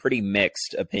honest, it was pretty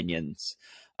mixed opinions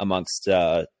amongst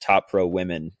top pro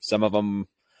women. Some of them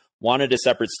wanted a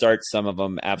separate start. Some of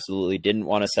them absolutely didn't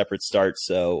want a separate start.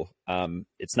 So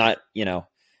it's not,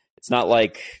 it's not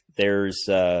like there's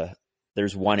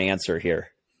one answer here.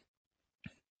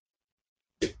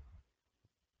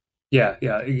 Yeah.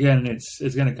 Again,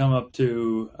 it's going to come up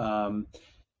to,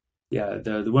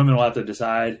 the women will have to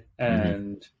decide.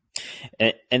 And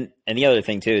the other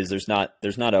thing too is there's not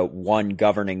a one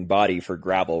governing body for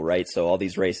gravel, right? So all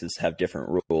these races have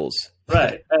different rules,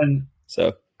 right? And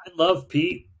so I love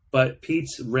Pete, but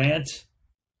Pete's rant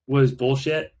was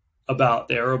bullshit about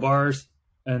the aero bars,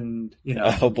 and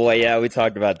oh boy, yeah, we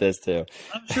talked about this too.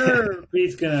 I'm sure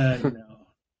Pete's gonna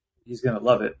he's gonna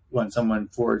love it when someone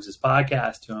forwards his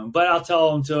podcast to him, but I'll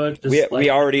tell him to it.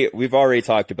 We've already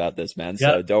talked about this, man.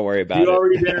 So Yep. Don't worry about it. You've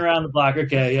already been around the block.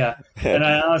 Okay. Yeah. And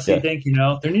I honestly think,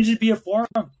 there needs to be a forum.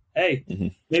 Hey,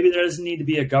 maybe there doesn't need to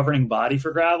be a governing body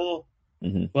for gravel,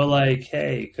 but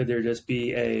hey, could there just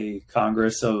be a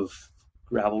Congress of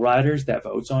gravel riders that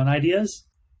votes on ideas?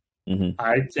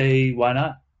 I'd say, why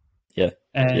not? Yeah.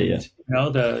 And,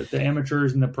 the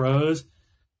amateurs and the pros,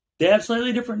 they have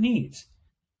slightly different needs.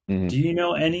 Do you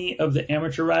know any of the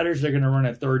amateur riders that are going to run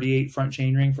a 38 front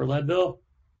chainring for Leadville?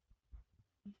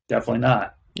 Definitely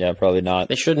not. Yeah, probably not.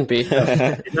 They shouldn't be. They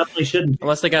definitely shouldn't be.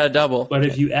 Unless they got a double. But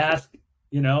if you ask,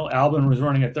 Albin was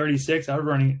running a 36. I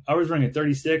was running a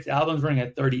 36. Albin's running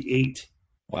a 38.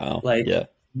 Wow.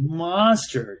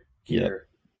 Monster gear.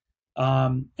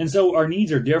 And so our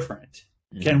needs are different.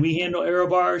 Can we handle aero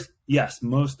bars? Yes,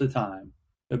 most of the time.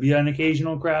 There'll be an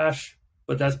occasional crash,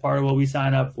 but that's part of what we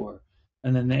sign up for.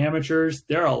 And then the amateurs,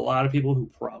 there are a lot of people who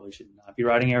probably should not be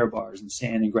riding aero bars in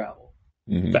sand and gravel.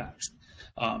 Facts.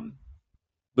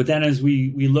 But then as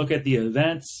we look at the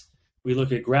events, we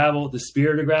look at gravel, the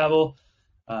spirit of gravel,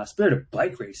 spirit of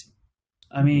bike racing.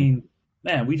 I mean,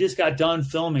 man, we just got done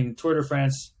filming Tour de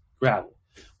France gravel,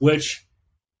 which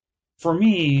for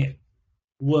me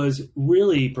was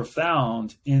really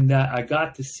profound in that I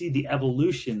got to see the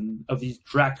evolution of these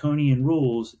draconian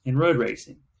rules in road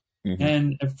racing.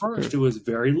 And at first it was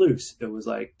very loose. It was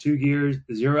like 2 gears,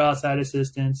 0 outside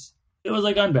assistance. It was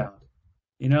like Unbound,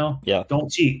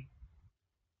 Don't cheat.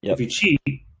 If you cheat,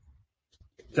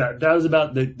 that was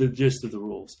about the gist of the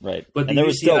rules. Right. But there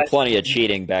was still plenty of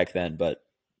cheating back then, but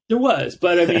there was,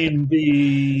 but I mean,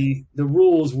 the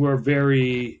rules were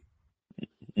very,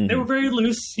 they were very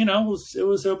loose, it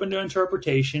was open to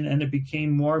interpretation, and it became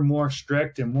more and more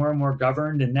strict and more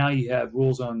governed. And now you have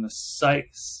rules on the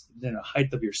sites,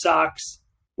 height of your socks,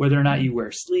 whether or not you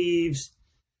wear sleeves,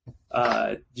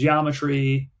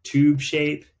 geometry, tube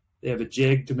shape. They have a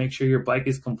jig to make sure your bike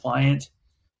is compliant.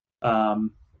 It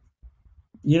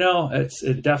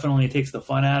definitely takes the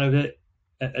fun out of it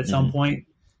at some point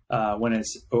when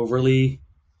it's overly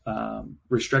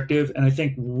restrictive. And I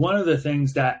think one of the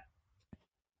things that,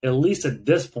 at least at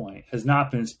this point, has not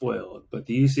been spoiled, but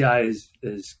the UCI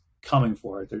is coming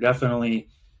for it. They're definitely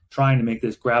trying to make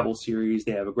this gravel series.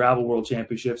 They have a gravel world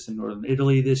championships in Northern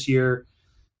Italy this year.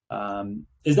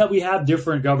 Is that we have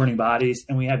different governing bodies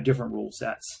and we have different rule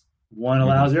sets. One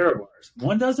allows aero bars.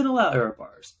 One doesn't allow aero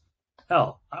bars.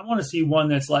 Hell, I want to see one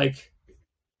that's like,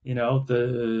 the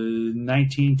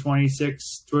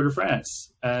 1926 Tour de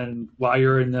France. And while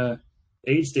you're in the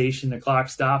aid station, the clock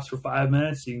stops for 5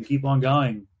 minutes. You can keep on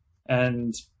going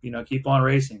and, keep on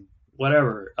racing,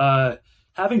 whatever.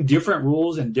 Having different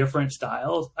rules and different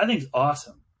styles, I think is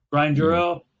awesome. Brian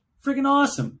Duro, freaking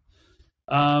awesome.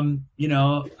 I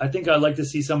think I'd like to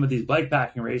see some of these bike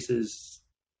packing races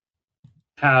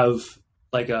have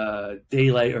like a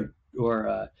daylight or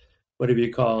whatever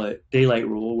you call it, daylight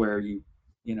rule where you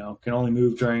can only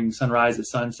move during sunrise to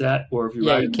sunset, or if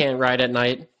you you can't ride at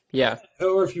night. Yeah.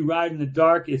 Or if you ride in the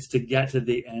dark, it's to get to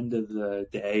the end of the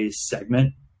day's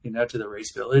segment, to the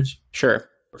race village. Sure.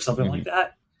 Or something like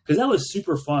that. Because that was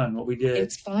super fun what we did.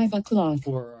 It's 5 o'clock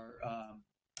for our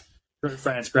Tour de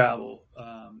France gravel.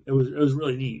 It was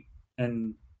really neat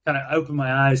and kind of opened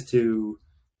my eyes to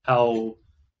how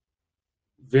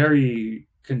very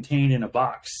contained in a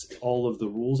box all of the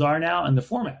rules are now, and the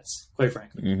formats, quite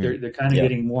frankly. They're kind of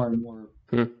getting more and more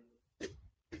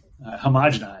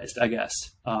homogenized, I guess.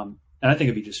 And I think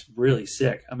it'd be just really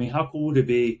sick. I mean, how cool would it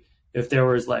be if there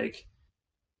was like,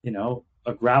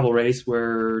 a gravel race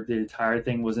where the entire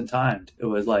thing wasn't timed? It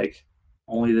was like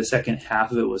only the second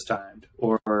half of it was timed,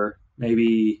 or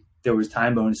maybe there was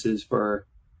time bonuses for,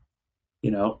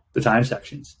 the time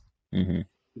sections. Mm-hmm.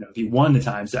 If you won the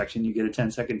time section, you get a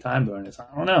 10-second time bonus. I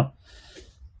don't know.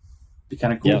 Be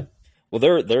kind of cool. Yeah. Well,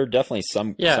 there are definitely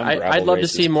some. Yeah, some I'd love to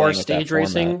races see more playing with that stage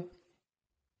racing. format.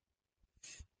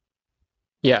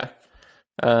 Yeah.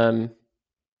 I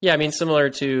mean, similar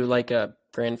to like a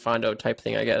Grand Fondo type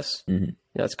thing, I guess. Mm-hmm.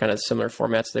 It's kind of similar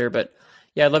formats there. But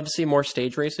yeah, I'd love to see more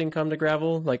stage racing come to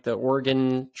gravel, like the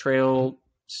Oregon Trail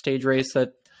stage race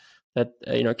that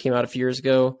came out a few years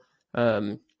ago.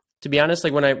 To be honest,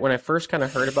 like when I first kind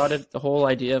of heard about it, the whole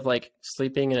idea of like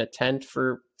sleeping in a tent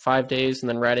for 5 days and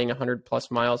then riding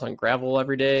 100+ miles on gravel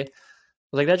every day, I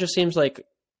was like, that just seems like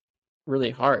really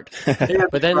hard.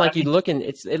 But then like you look and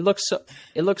it looks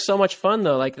so much fun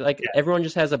though. Like everyone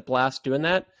just has a blast doing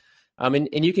that.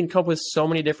 And you can come up with so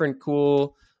many different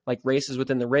cool like races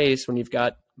within the race when you've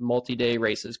got multi-day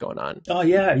races going on. Oh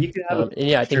yeah, you could have. And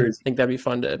yeah, I think that'd be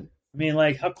fun to. I mean,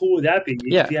 like, how cool would that be?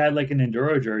 Yeah. If you had like an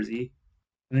enduro jersey,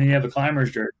 and then you have a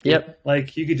climber's jersey. Yep.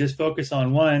 Like you could just focus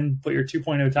on one, put your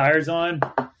 2.0 tires on.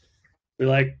 Be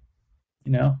like,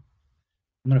 I'm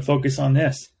going to focus on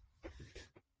this.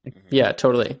 Yeah,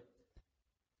 totally.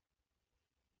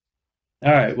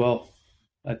 All right. Well,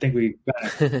 I think we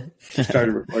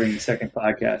started recording the second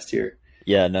podcast here.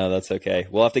 Yeah, no, that's okay.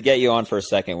 We'll have to get you on for a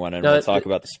second one, and we'll talk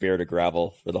about the spirit of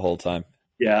gravel for the whole time.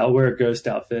 Yeah, I'll wear a ghost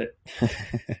outfit.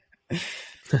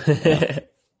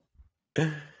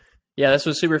 Yeah, this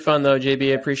was super fun, though,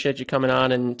 JB. I appreciate you coming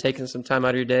on and taking some time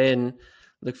out of your day, and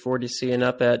look forward to seeing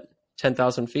up at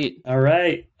 10,000 feet. All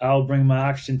right. I'll bring my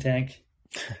oxygen tank.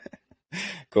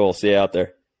 Cool. See you out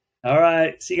there. All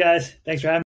right. See you guys. Thanks for having me.